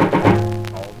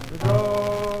 Open the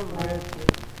door,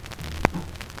 Richard.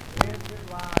 Richard,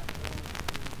 why don't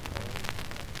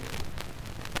you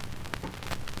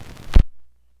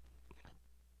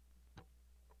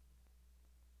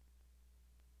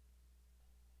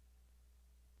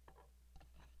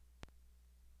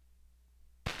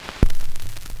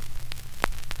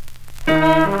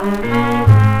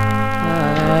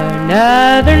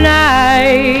Another night,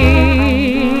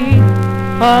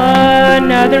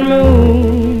 another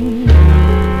moon,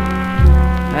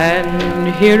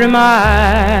 and here am I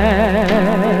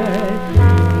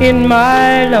in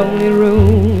my lonely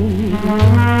room.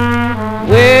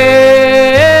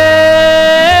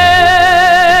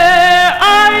 Where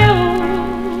are you?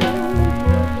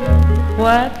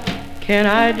 What can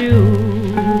I do?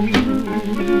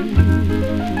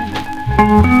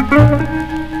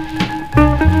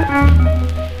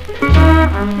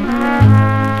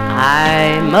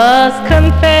 I must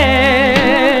confess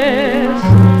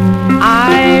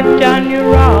I've done you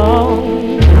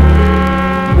wrong,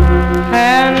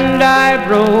 and I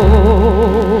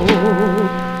broke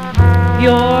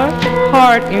your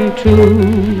heart in two.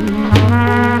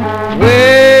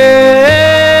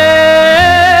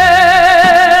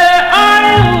 Where are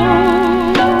you?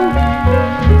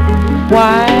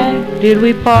 Why did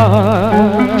we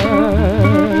part?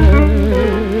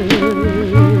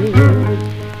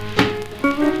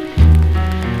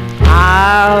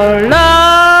 I'll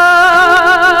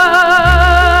love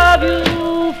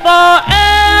you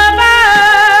forever,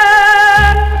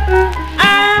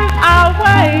 and I'll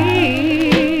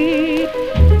wait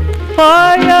for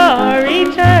your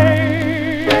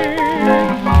return.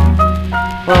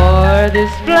 For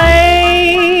this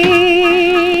flame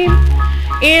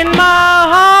in my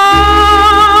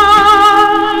heart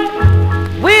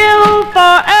will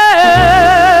forever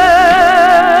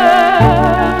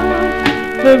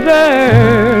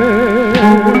burn.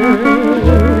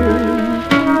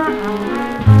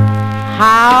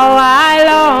 How I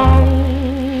long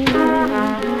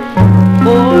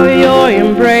for your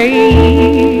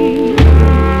embrace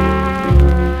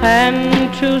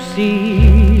and to see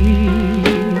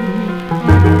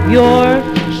your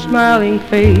smiling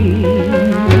face.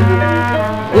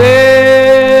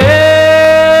 Where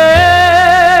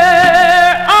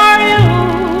are you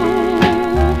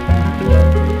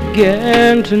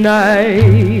again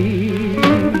tonight?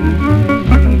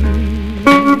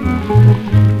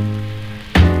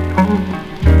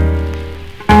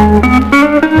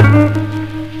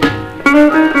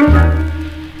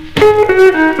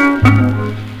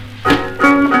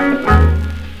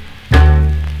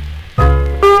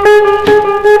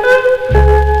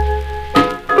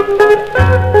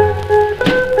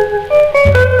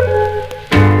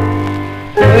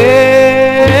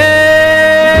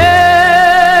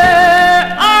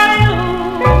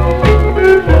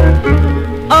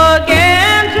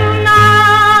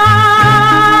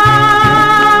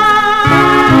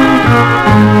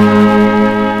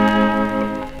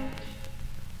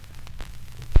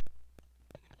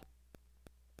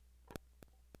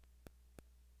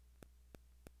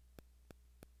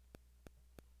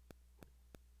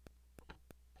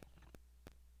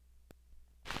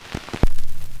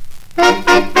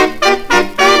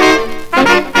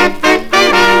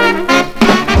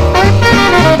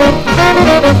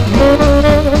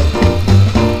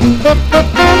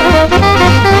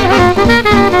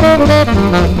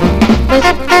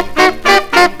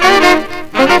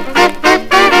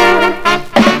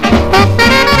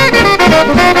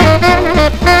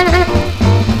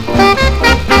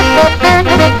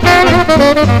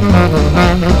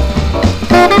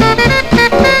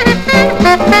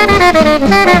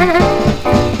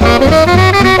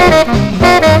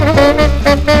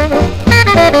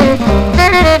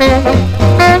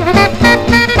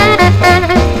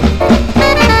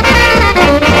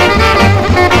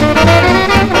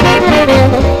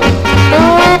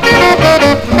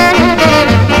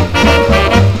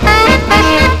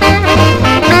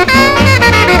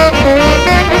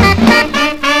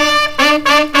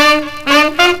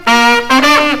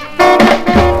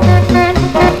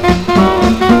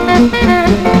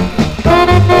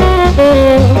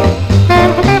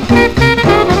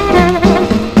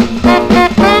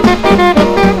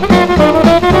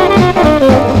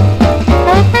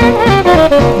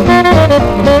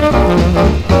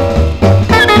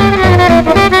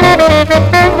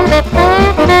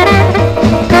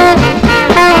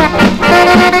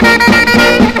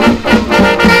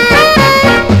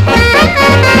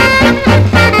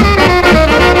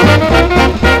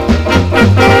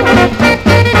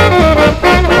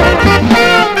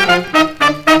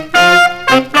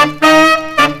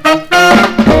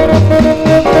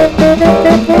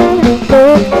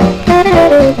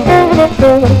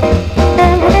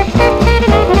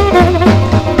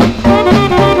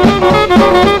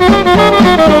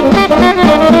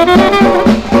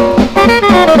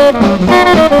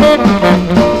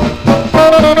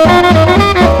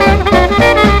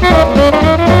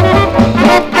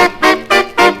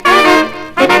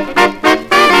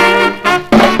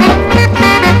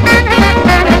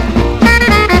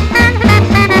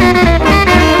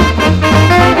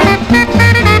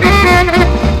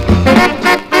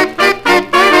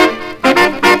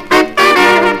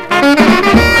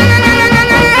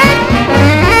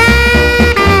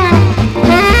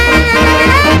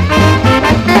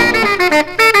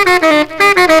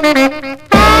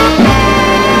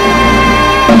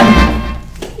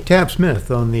 Tab Smith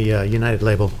on the United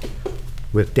label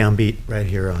with Downbeat right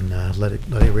here on Let It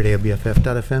Radio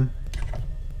BFF.fm.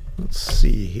 Let's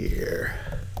see here.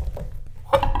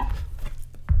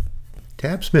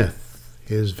 Tab Smith,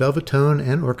 his Velvetone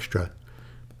and Orchestra,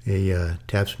 a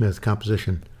Tab Smith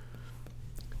composition.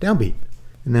 Downbeat.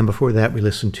 And then before that we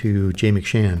listened to Jay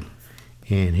McShann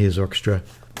and his orchestra.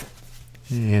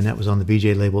 And that was on the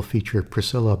BJ label, featured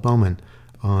Priscilla Bowman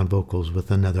on vocals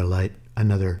with Another Night,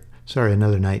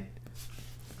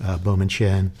 Bowman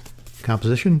Shan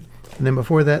composition. And then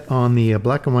before that on the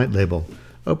Black and White label,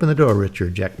 Open the Door,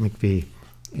 Richard, Jack McVie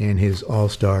and his All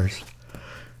Stars.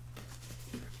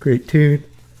 Great tune.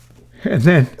 And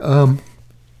then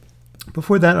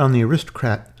before that on the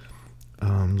Aristocrat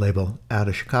label out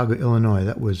of Chicago, Illinois,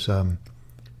 that was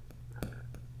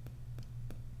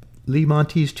Lee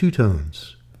Monte's Two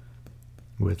Tones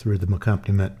with rhythm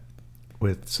accompaniment.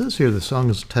 It says here the song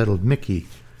is titled Mickey,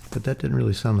 but that didn't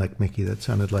really sound like Mickey. That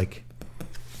sounded like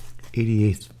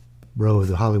 88th row of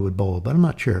the Hollywood Bowl, but I'm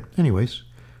not sure. Anyways,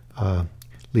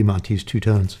 Lee Monte's Two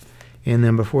Tones. And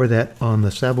then before that on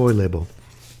the Savoy label,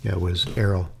 was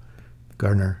Errol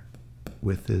Gardner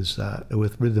with his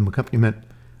with rhythm accompaniment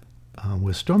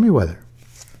with Stormy Weather.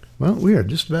 Well, we are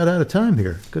just about out of time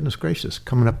here. Goodness gracious,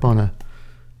 coming up on I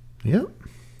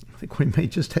think we may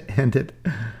just end it.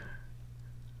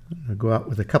 I'll go out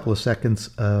with a couple of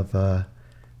seconds of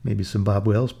maybe some Bob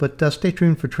Wills, but stay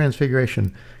tuned for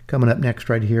Transfiguration coming up next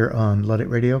right here on Luddite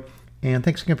Radio. And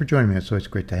thanks again for joining me. It's always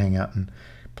great to hang out and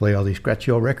play all these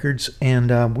scratchy old records,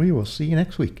 and we will see you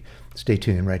next week. Stay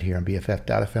tuned right here on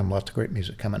BFF.fm. Lots of great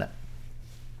music coming up.